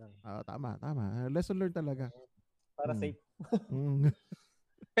likod na lang. Tama. Lesson learned talaga. Para safe.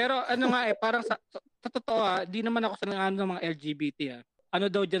 Pero parang sa totoo di naman ako sa ng mga LGBT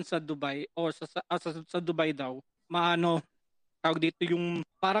daw diyan sa Dubai o sa Dubai daw, tawag dito yung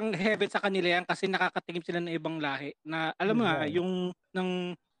parang heaven sa kanila yan kasi nakakatingin sila ng ibang lahi na alam mo yung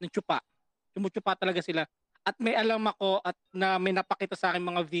ng tsupa. Tsupa talaga sila. At may alam ako at na may napakita sa akin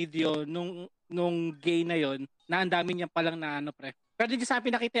mga video nung gay na yon na ang dami niya palang na pre. Pero hindi sa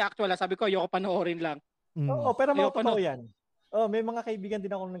pinakita actual, sabi ko ayoko panoorin lang. Oo, pero totoo yan. Oh, may mga kaibigan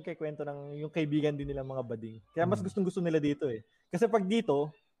din ako nagkikwento ng yung kaibigan din nila mga bading. Kaya mas gustong-gusto nila dito eh. Kasi pag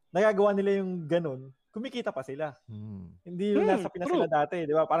dito, nagagawa nila yung ganun, kumikita pa sila. Hindi yung nasa Pinas sila dati,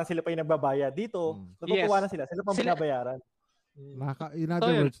 di ba? Parang sila pa yung nagbabayad. Dito, natutuwa na sila. Sila pa binabayaran. In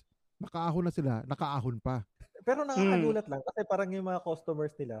other words, nakaahon na sila, nakaahon pa. Pero nakakagulat lang kasi parang yung mga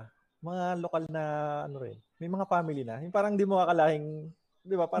customers nila, mga lokal na may mga family na. Yung parang di mo akalaing,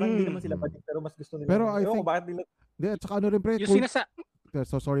 di ba? Parang hindi naman sila bading pero mas gusto nila. Pero I think, bakit nila at saka rin pre,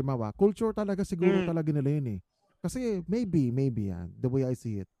 so sorry Mawa, culture talaga siguro talaga nila yun eh. Kasi maybe the way I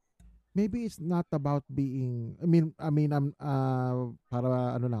see it, maybe it's not about being, I mean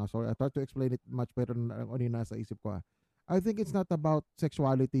para sorry, I try to explain it much better ano yung nasa isip ko I think it's not about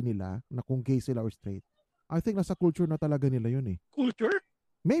sexuality nila, na kung gay sila or straight. I think nasa culture na talaga nila yun eh. Culture?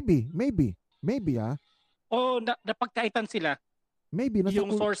 Maybe napagkaitan sila. Maybe nasa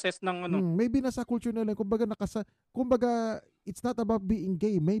yung sources ng maybe nasa culture nila kumbaga it's not about being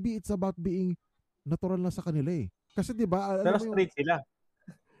gay, maybe it's about being natural na sa kanila eh. Kasi 'di ba pero straight sila.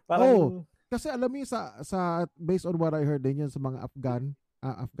 Parang kasi alam mo sa based on what I heard din yun sa mga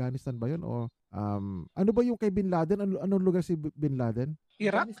Afghanistan ba yun o ano ba yung kay Bin Laden, anong lugar si Bin Laden?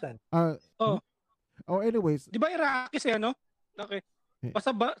 Iraq? Anyways, 'di ba Iraq kasi okay.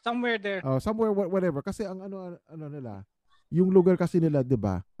 Basta somewhere there. Somewhere whatever kasi ang ano nila yung lugar kasi nila, 'di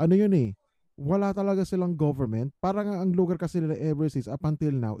ba? Ano yun eh? Wala talaga silang government. Parang ang lugar kasi nila ever since up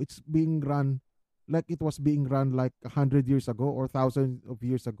until now, it's being run like it was being run like 100 years ago or thousands of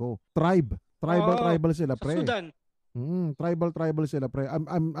years ago. Tribal sila, pre. Sudan. Tribal sila, pre.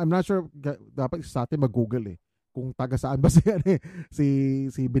 I'm not sure, dapat sa atin mag-Google eh kung taga saan ba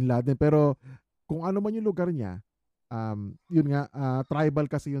si Bin Laden, pero kung ano man yung lugar niya, yun nga, tribal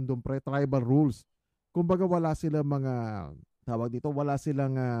kasi yun doon, pre. Tribal rules. Kumbaga wala silang wala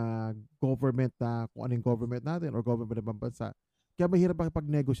silang government na kung anong government natin or government ng bansa. Kaya mahirap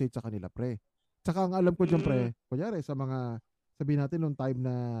makipag-negotiate sa kanila, pre. Tsaka ang alam ko dyan, pre, kunyari sa mga, sabihin natin nung time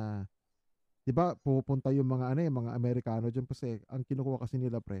na, di ba, pupunta yung mga mga Amerikano dyan kasi ang kinukuha kasi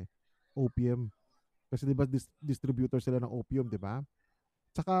nila, pre, opium. Kasi di ba distributor sila ng opium, di ba?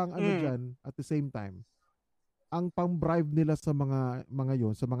 Tsaka ang dyan, at the same time, ang pang-bribe nila sa mga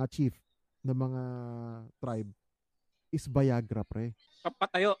yon, sa mga chief ng mga tribe, is Viagra, pre.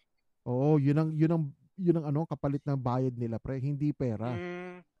 Papatayo. Oo, yun ang ano, kapalit ng bayad nila, pre. Hindi pera.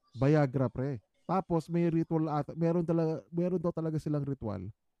 Viagra, pre. Tapos may ritual meron daw talaga silang ritual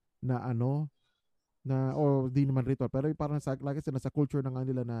na ano na o di naman ritual pero parang like sa culture ng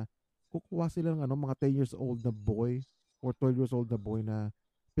nila na kukuha sila ng ano mga 10 years old na boy or 12 years old na boy na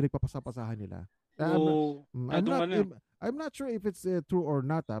pinagpapasapasahan nila. I'm not sure if it's true or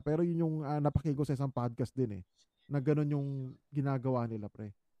not pero yun yung napakinig ko sa isang podcast din na ganun yung ginagawa nila,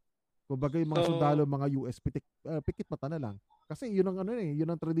 pre. Kumbaga yung mga sundalo, mga US, pikit mata na lang. Kasi yun ang yun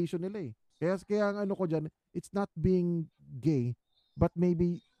ang tradition nila Kaya ang ano ko diyan, it's not being gay, but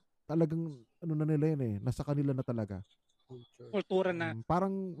maybe talagang ano na nila yun nasa kanila na talaga. Kultura na.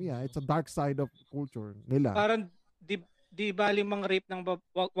 Parang it's a dark side of culture nila. Parang di bali mang rape ng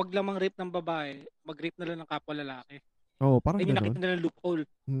wag lang mang rape ng babae, mag-rape na lang ng kapwa lalaki. Oo, parang gano'n. Ay, nakita nila loophole.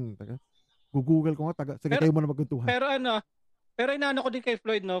 Taga. Google ko nga, sige kayo muna magkuntuhan. Pero inaano ko din kay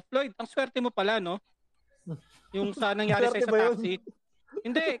Floyd, no? Floyd, ang swerte mo pala, no? Yung sa nangyari sa taxi.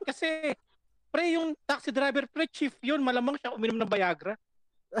 Hindi, kasi pre, yung taxi driver, pre, chief yun. Malamang siya uminom ng Viagra.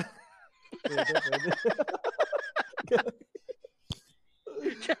 Pwede.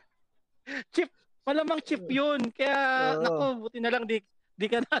 Chief, malamang chief yun. Kaya, naku, buti na lang di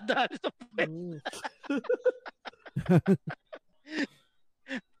ka nadali sa point.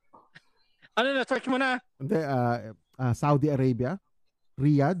 Ano na, search mo na? Hindi, Saudi Arabia,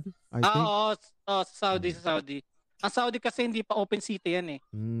 Riyadh, I think. Saudi. Ang Saudi kasi hindi pa open city yan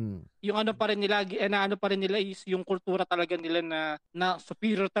Yung ano pa rin nila, is yung kultura talaga nila na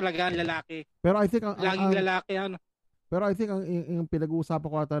superior talaga ang lalaki. Pero I think laging lalaki ano. Pero I think yung pinag-uusapan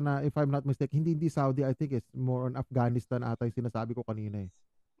ko ata na if I'm not mistaken, hindi Saudi, I think it's more on Afghanistan ata yung sinasabi ko kanina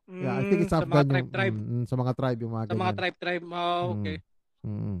Yeah, I think it's Afghan sa mga tribe yung mga ganyan. Sa mga tribe. Okay.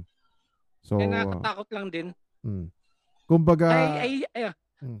 So, kaya nakakatakot lang din. Kumbaga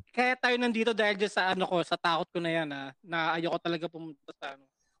kaya tayo nandito dahil dyan sa sa takot ko na yan na ayoko talaga pumunta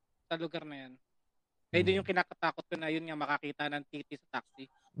sa lugar na yan. Kaya din yung kinakatakot ko na yun nga makakita ng titi sa taxi.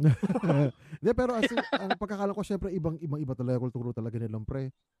 Hindi, pero ang pagkakala ko syempre ibang-iba talaga kultura talaga nilang,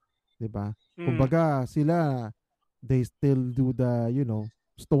 pre. 'Di ba? Kumbaga sila they still do the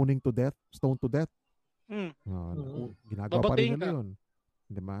stone to death. Ginagawa pa rin nila yun.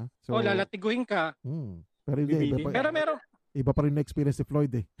 'Di ba? So lalatiguhin ka. Pero hindi, pero meron iba pa rin na experience si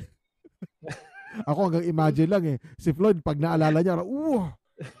Floyd Ako hanggang imagine lang si Floyd pag naalala niya,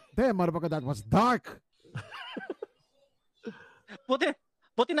 damn, motherfucker, that was dark.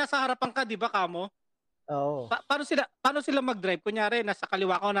 Buti nasa harapan ka, di ba, Kamo? Oo. Paano sila mag-drive? Kunyari, nasa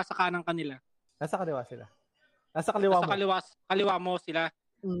kaliwa ka o nasa kanan kanila? Nasa kaliwa sila. Nasa kaliwa mo. Kaliwa mo sila.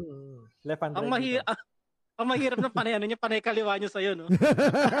 Left hand Ang mahirap na panay kaliwa nyo sa'yo, no?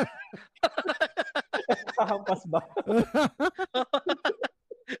 Kahampas ba?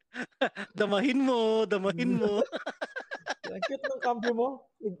 Damahin mo. Ang cute ng cambio mo.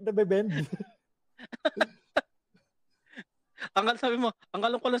 Nabebend. Sabi mo, ang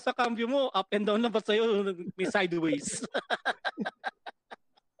alam ko lang sa cambio mo, up and down lang ba sa'yo? May sideways.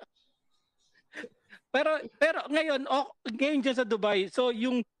 pero ngayon dyan sa Dubai, so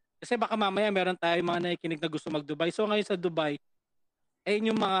kasi baka mamaya meron tayo mga nakikinig na gusto mag-Dubai. So ngayon sa Dubai,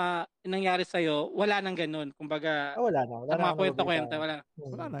 yung mga nangyari sa'yo, wala nang ganun. Kumbaga, wala na. Wala mga kwento-kwento. Wala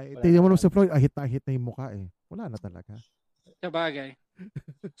na. Tingnan mo naman si Floyd, ahit na yung mukha Wala na talaga. Sabagay.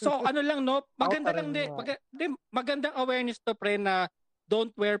 So ano lang, no? Maganda lang magandang awareness to, pre, na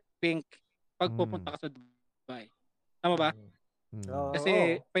don't wear pink pag pupunta ka sa Dubai. Tama ba?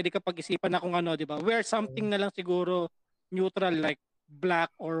 Kasi pwede ka pag-isipan na kung di ba? Wear something na lang siguro neutral like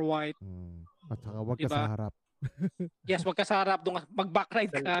black or white. At saka wag ka sa harap. Yes, wag ka sa harap.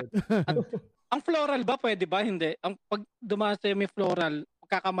 Mag-backride ka. Ang floral ba? Pwede ba? Hindi. Ang pag dumaan sa'yo may floral,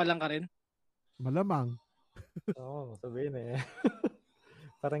 magkakamalang ka rin? Malamang. Sabihin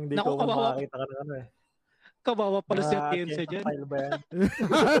Parang hindi ko makakita ka na Kawawa pala si Atienza dyan.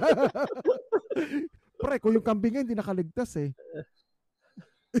 Pre, kung yung kambing hindi nakaligtas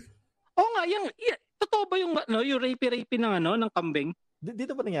Oo nga, totoo ba yung rape ng kambing?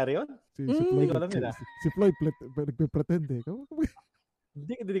 Dito ba nangyari yun? Si Floyd, ko alam nila. Si Floyd nagpe-pretend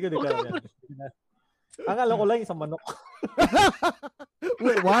Hindi ko alam. Ang alam ko lang isang manok.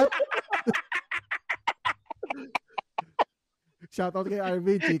 Wait, what? Shoutout kay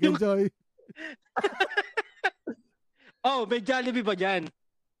Arvin, Chicken Joy. May Jollibee ba dyan?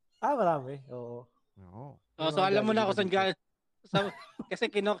 Marami. Oo. So alam mo na kung saan galing. Kasi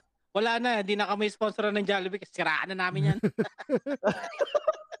wala na, hindi na kami sponsor ng Jollibee kasi siraan na namin yan.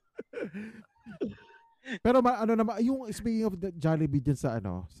 Pero yung speaking of the Jollibee dyan sa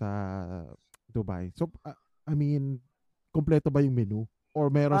sa Dubai. So I mean, kompleto ba yung menu? Or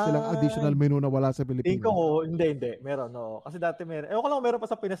meron silang additional menu na wala sa Pilipinas? Tingin ko, hindi. Meron, no. Kasi dati meron. Ewan ko lang meron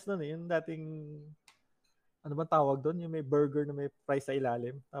pa sa Pinas nun eh. Yung dating, ano ba tawag doon? Yung may burger na may fries sa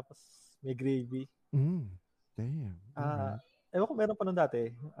ilalim. Tapos may gravy. Damn. Ewan ko meron pa nun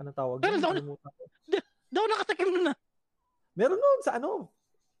dati. Anong tawag Pero doon? daw nakatikim na. Meron nun sa ano?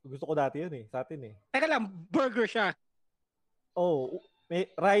 Gusto ko dati yun eh. Sa atin eh. Teka lang, burger siya. Oh,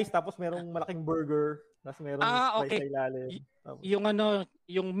 may rice tapos merong malaking burger. Tapos merong fries okay. sa ilalim. Yung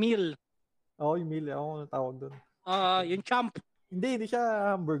yung meal. Yung meal. Ano tawag doon? Yung champ. Hindi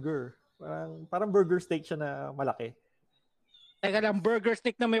siya hamburger. Parang burger steak siya na malaki. Teka lang, burger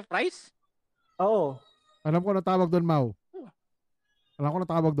steak na may fries? Oo. Alam ko na tawag doon, Mau. Alam ko na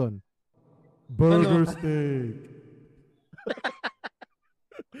tawag doon. Burger steak.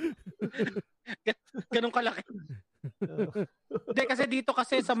 Ganun kalaki. Hindi kasi dito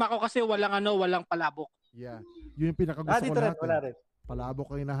kasi sa Macau kasi walang palabok. Yeah. Yun yung pinakagusto ko dito lahat. Wala rin. Palabok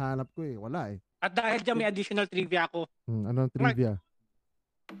ang hinahanap ko eh. Wala eh. At dahil dyan may additional trivia ako. Ano ang trivia?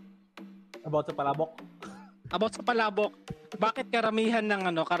 About sa palabok? About sa palabok. Bakit karamihan ng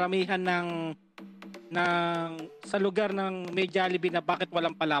sa lugar ng may Jollibee na bakit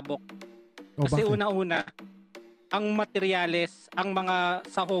walang palabok? Kasi bakit? una-una, ang materyales, ang mga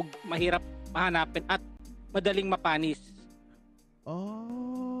sahog, mahirap mahanapin at madaling mapanis.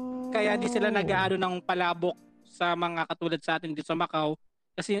 Kaya di sila nag-aano ng palabok sa mga katulad sa atin dito sa Macau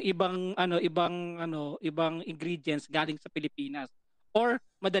kasi yung ibang ingredients galing sa Pilipinas or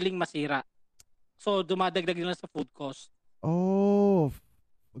madaling masira. So dumadagdag lang sa food cost.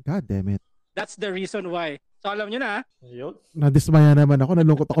 God damn it. That's the reason why. So alam nyo na. Nadismaya naman ako,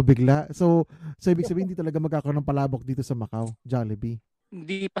 nalungkot ako bigla. So ibig sabihin hindi talaga magkakaroon ng palabok dito sa Macau, Jollibee.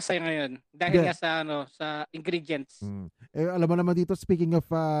 Hindi pa sa ngayon dahil nga sa ingredients. Alam mo naman dito, speaking of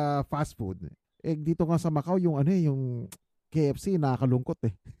fast food, dito nga sa Macau yung KFC nakakalungkot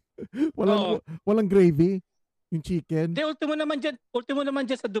eh. Walang gravy yung chicken. Ultimo naman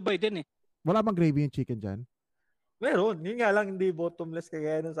diyan sa Dubai din eh. Wala bang gravy yung chicken diyan? Meron. Yun nga lang, hindi bottomless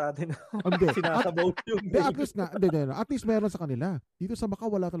kagaya nun sa atin. Sinasabaw yung gravy. At least meron sa kanila. Dito sa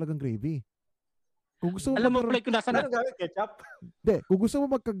Macau, wala talagang gravy. Kung gusto mo alam mo, pre, kung nasa na... ketchup? Hindi. Kung gusto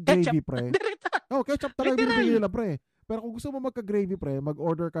mo magka-gravy, pre. Ketchup talaga binibigay nila, pre. Pero kung gusto mo magka-gravy, pre,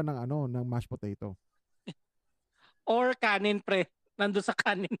 mag-order ka ng mashed potato. Or kanin, pre. Nandun sa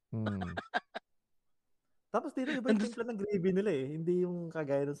kanin. Tapos dito, iba yung timpla ng gravy nila eh. Hindi yung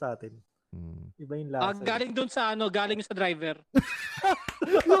kagaya nun sa atin. Iba yung lasa. Galing doon sa galing sa driver.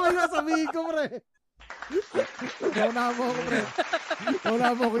 Yung sabihin ko, pre. Nauna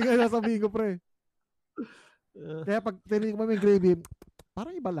mo ako yung sabihin ko, pre. Kaya pag tininig mo may gravy,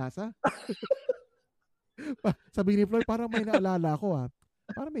 parang iba lasa. Sabi ni Floyd, parang may naalala ko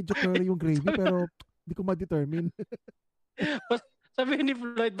Parang medyo curry yung gravy pero hindi ko ma-determine. Sabi ni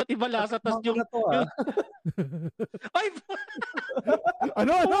Floyd, ba't iba lasa? Tapos yung... Ay!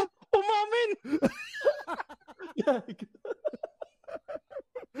 Ano? Umamin!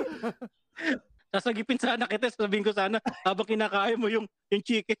 Sasagipin sana kita, sabihin ko sana, habang kinakain mo yung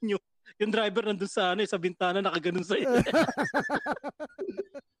chicken nyo, yung driver nandun sa sa bintana, nakaganon sa iyo.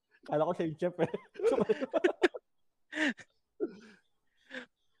 Kala ko siya yung chef eh.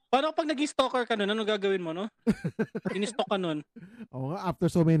 Paano pag nag-stalker ka nun? Ano gagawin mo, no? In-stalk ka nun. Oo nga, after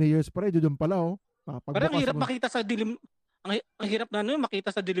so many years pa rin, doon pala, Parang hirap makita sa dilim. Ang hirap na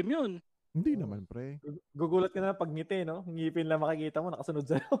makita sa dilim yun. Hindi naman, pre. Gugulat ka na pag ngiti, no? Ngipin lang makikita mo, nakasunod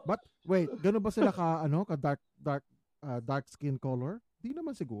sa'yo. But, wait, gano'n ba sila dark skin color? Hindi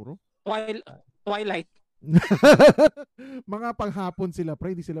naman siguro. Twilight. Mga panghapon sila,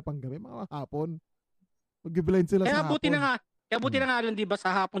 pre. Hindi sila panggabi. Mga hapon. Mag-blend sila sa hapon. Kaya buti na nga lang, di ba,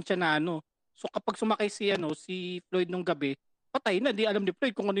 sa hapon siya na So, kapag sumakay si Floyd nung gabi, patay na. Di alam ni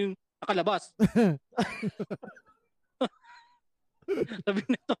Floyd kung ano yung nakalabas. Sabi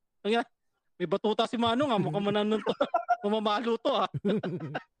nito, may batuta si Manong mukhang mananong to. Mamamalo to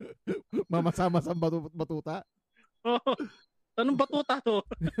Mamasama-sam batuta? Anong batuta to?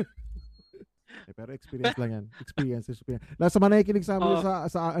 Pero experience lang yan. Experience. Sa mga nakikinig sa amin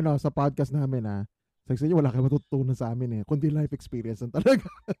sa podcast namin sa inyo, wala kayo matutunan sa amin kundi life experience lang talaga.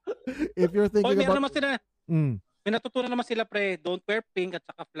 If you're thinking about... May natutunan naman sila, pre. Don't wear pink at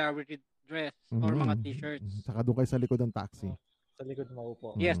saka flowery dress or mga t-shirts. Saka doon kayo sa likod ng taxi. Sa likod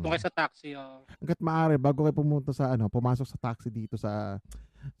maupo. Yes, doon kayo sa taxi. Hanggat maaari, bago kayo pumunta sa pumasok sa taxi dito sa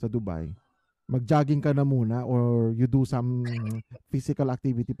Dubai, mag-jogging ka na muna or you do some physical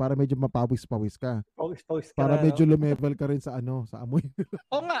activity para medyo mapawis-pawis ka. Pawis ka para medyo lumevel ka rin sa amoy.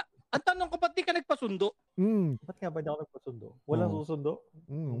 Oo nga. Ang tanong ko, ba't di ka nagpasundo? Ba't nga ba di ako nagpasundo? Walang susundo?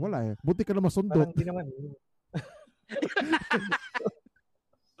 Wala Buti ka na masundo. Parang di naman.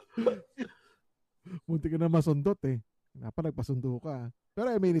 Munti ka na masundot eh. Nagpasundo ka.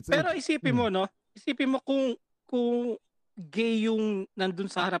 Pero I mean, Pero isipin mo, no? Isipin mo kung gay yung nandun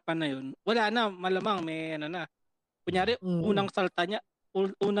sa harapan na yun, wala na, malamang may ano na. Kunyari, unang salta niya,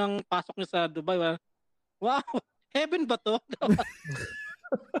 unang pasok niya sa Dubai, wow, heaven ba to?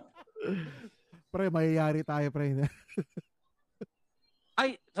 Pre, mayayari tayo, pre.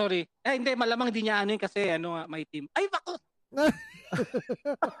 Ay, sorry. Hindi, malamang di niya ano yun kasi may team. Ay, bako!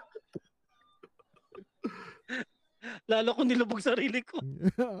 Lalo kong nilubog sarili ko.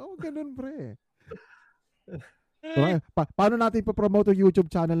 Ganun, pre. So, paano natin ipapromote yung YouTube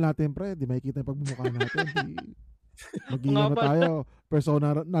channel natin, pre? Di makikita yung pagmumukha natin. Mag-iano tayo,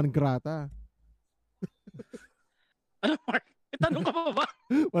 persona non grata. Ano, Mark? Tanong ka pa ba?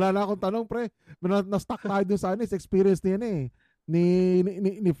 Wala na akong tanong, pre. Na-stuck tayo dun sa experience niya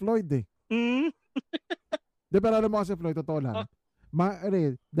ni Floyd eh. Di ba alam mo kasi Floyd, totoo lang.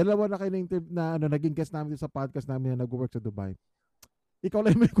 Dalawa na kayo na naging guest namin sa podcast namin na nag-work sa Dubai. Ikaw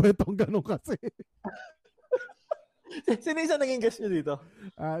lang may kwentong ganun kasi. Sino isa naging guest nyo dito?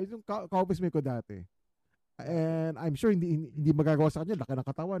 Yung ka-office mate ko dati. And I'm sure hindi magagawa sa kanya. Laki ng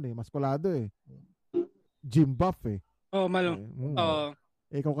katawan eh. Maskulado eh. Gym buff eh. Oh, malong.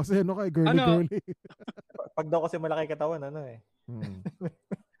 Ikaw kasi girly. Pag daw kasi malaki katawan,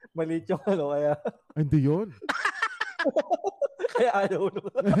 maliit yung kaya. Hindi yun. Kaya ayaw no.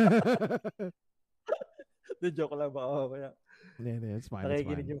 The joke lang ba? Kaya. Hindi, it's fine.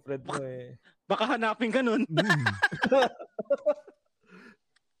 Nakikinig yung friend mo eh. Baka hanapin ganun.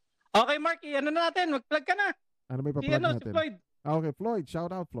 Okay, Mark, ano na natin? Mag-plug ka na. Ano may pa-plug natin? Si Floyd. Okay, Floyd.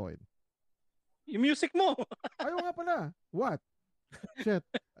 Shout out, Floyd. Yung music mo. Ayaw nga pala. What? Shit.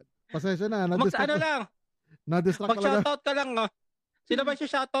 Pasensya na. Mag-shoutout ka lang. Sino ba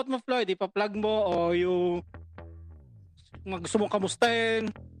yung shoutout mo, Floyd? Ipa-plug mo o yung gusto mong kamustahin?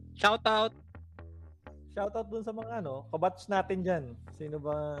 Shoutout? Shoutout dun sa mga kabatch natin dyan. Sino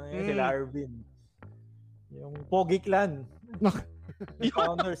ba? Sila Arvin. Yung Pogi Clan. Yung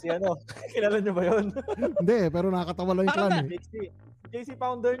founder si kilala nyo ba yun? Hindi, pero nakakatawa lang yung clan eh. JC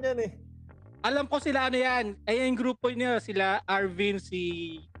founder niyan eh. Alam ko sila yan. Ay, yung grupo niya, sila Arvin,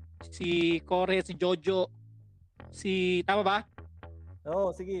 si Corey, si Jojo, tama ba?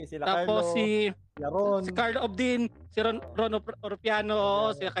 Oo, sige. Sila tapos Carlo. Si Carlo Obdin, si Ron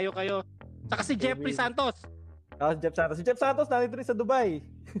Oropiano, sila kayo. Saka si Jeffrey Santos. Si Jeff Santos nandito rin sa Dubai.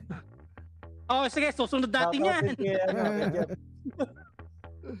 Sige, susunod natin yan.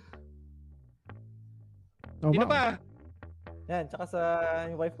 Sino ba? Yan, tsaka sa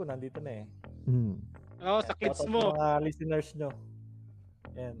yung wife ko nandito na eh. Sa kids mo. Mga listeners nyo.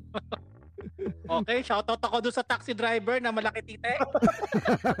 Yan. Okay, shoutout ako doon sa taxi driver na malaki tite.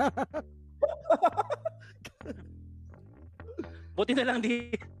 Buti na lang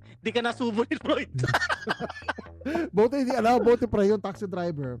di ka nasubo ni Floyd. Buti pre yung taxi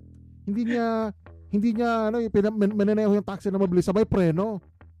driver. Hindi niya minaneho yung taxi na mabilis, sabay preno.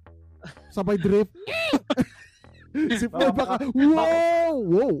 Sabay drift. Si Floyd baka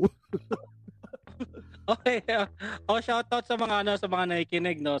wow. Okay. Shoutout sa mga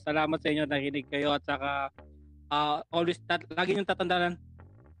nakikinig, no. Salamat sa inyo nakikinig kayo at saka always lagi yung tatandaan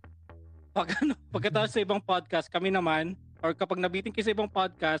pagkatapos sa ibang podcast, kami naman or kapag nabitin kayo sa ibang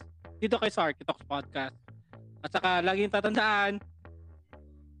podcast, dito kayo sa Architox Podcast. At saka lagi yung tatandaan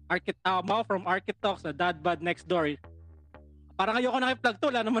from Architox na Dad Bad Next Door. Parang ayoko na i-plug to,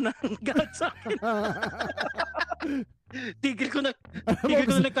 wala naman na nag-add sa akin. Tigil ko na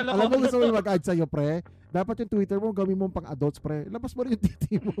nagkaloko. Alam mo gusto mo mag-add sa'yo, pre? Dapat yung Twitter mo, gawin mo pang adults, pre. Labas mo rin yung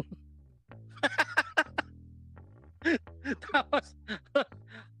titi mo. Tapos,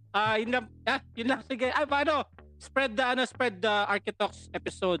 yun lang. Sige, paano? Spread the Architox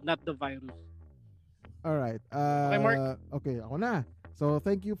episode, not the virus. Alright. Okay, Mark? Okay, ako na. So,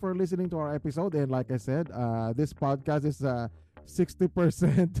 thank you for listening to our episode. And like I said, this podcast is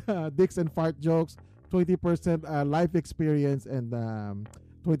 60% dicks and fart jokes, 20% life experience, and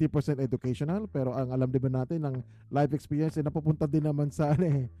 20% educational. Pero ang alam din ba natin ng life experience ay napupunta din naman sa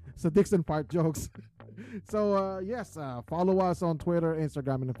dicks and fart jokes. So, yes, follow us on Twitter,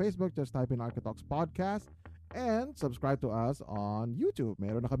 Instagram, and Facebook. Just type in Architox Podcast. And subscribe to us on YouTube.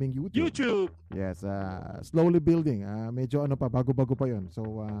 Meron na kaming YouTube. Yes, slowly building. Medyo bago-bago pa yun.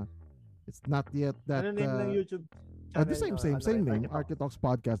 So, it's not yet that... Ano name ng YouTube? The same name. Architox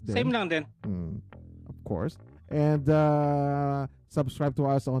Podcast din. Same lang din. Of course. And subscribe to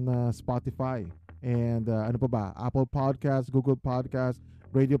us on Spotify. And ano pa ba? Apple Podcast, Google Podcast,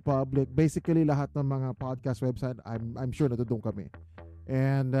 Radio Public. Basically, lahat ng mga podcast website, I'm sure natutong kami.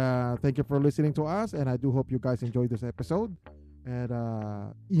 And thank you for listening to us. And I do hope you guys enjoyed this episode. And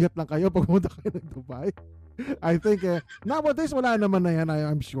ingat lang kayo pag pumunta kayo ng Dubai. I think nowadays wala naman na yan.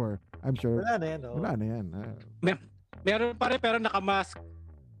 I'm sure. Wala na yan. Wala na yan. Meron pa rin pero nakamask.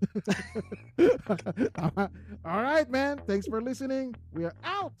 All right, man. Thanks for listening. We are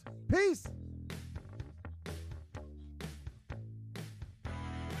out. Peace.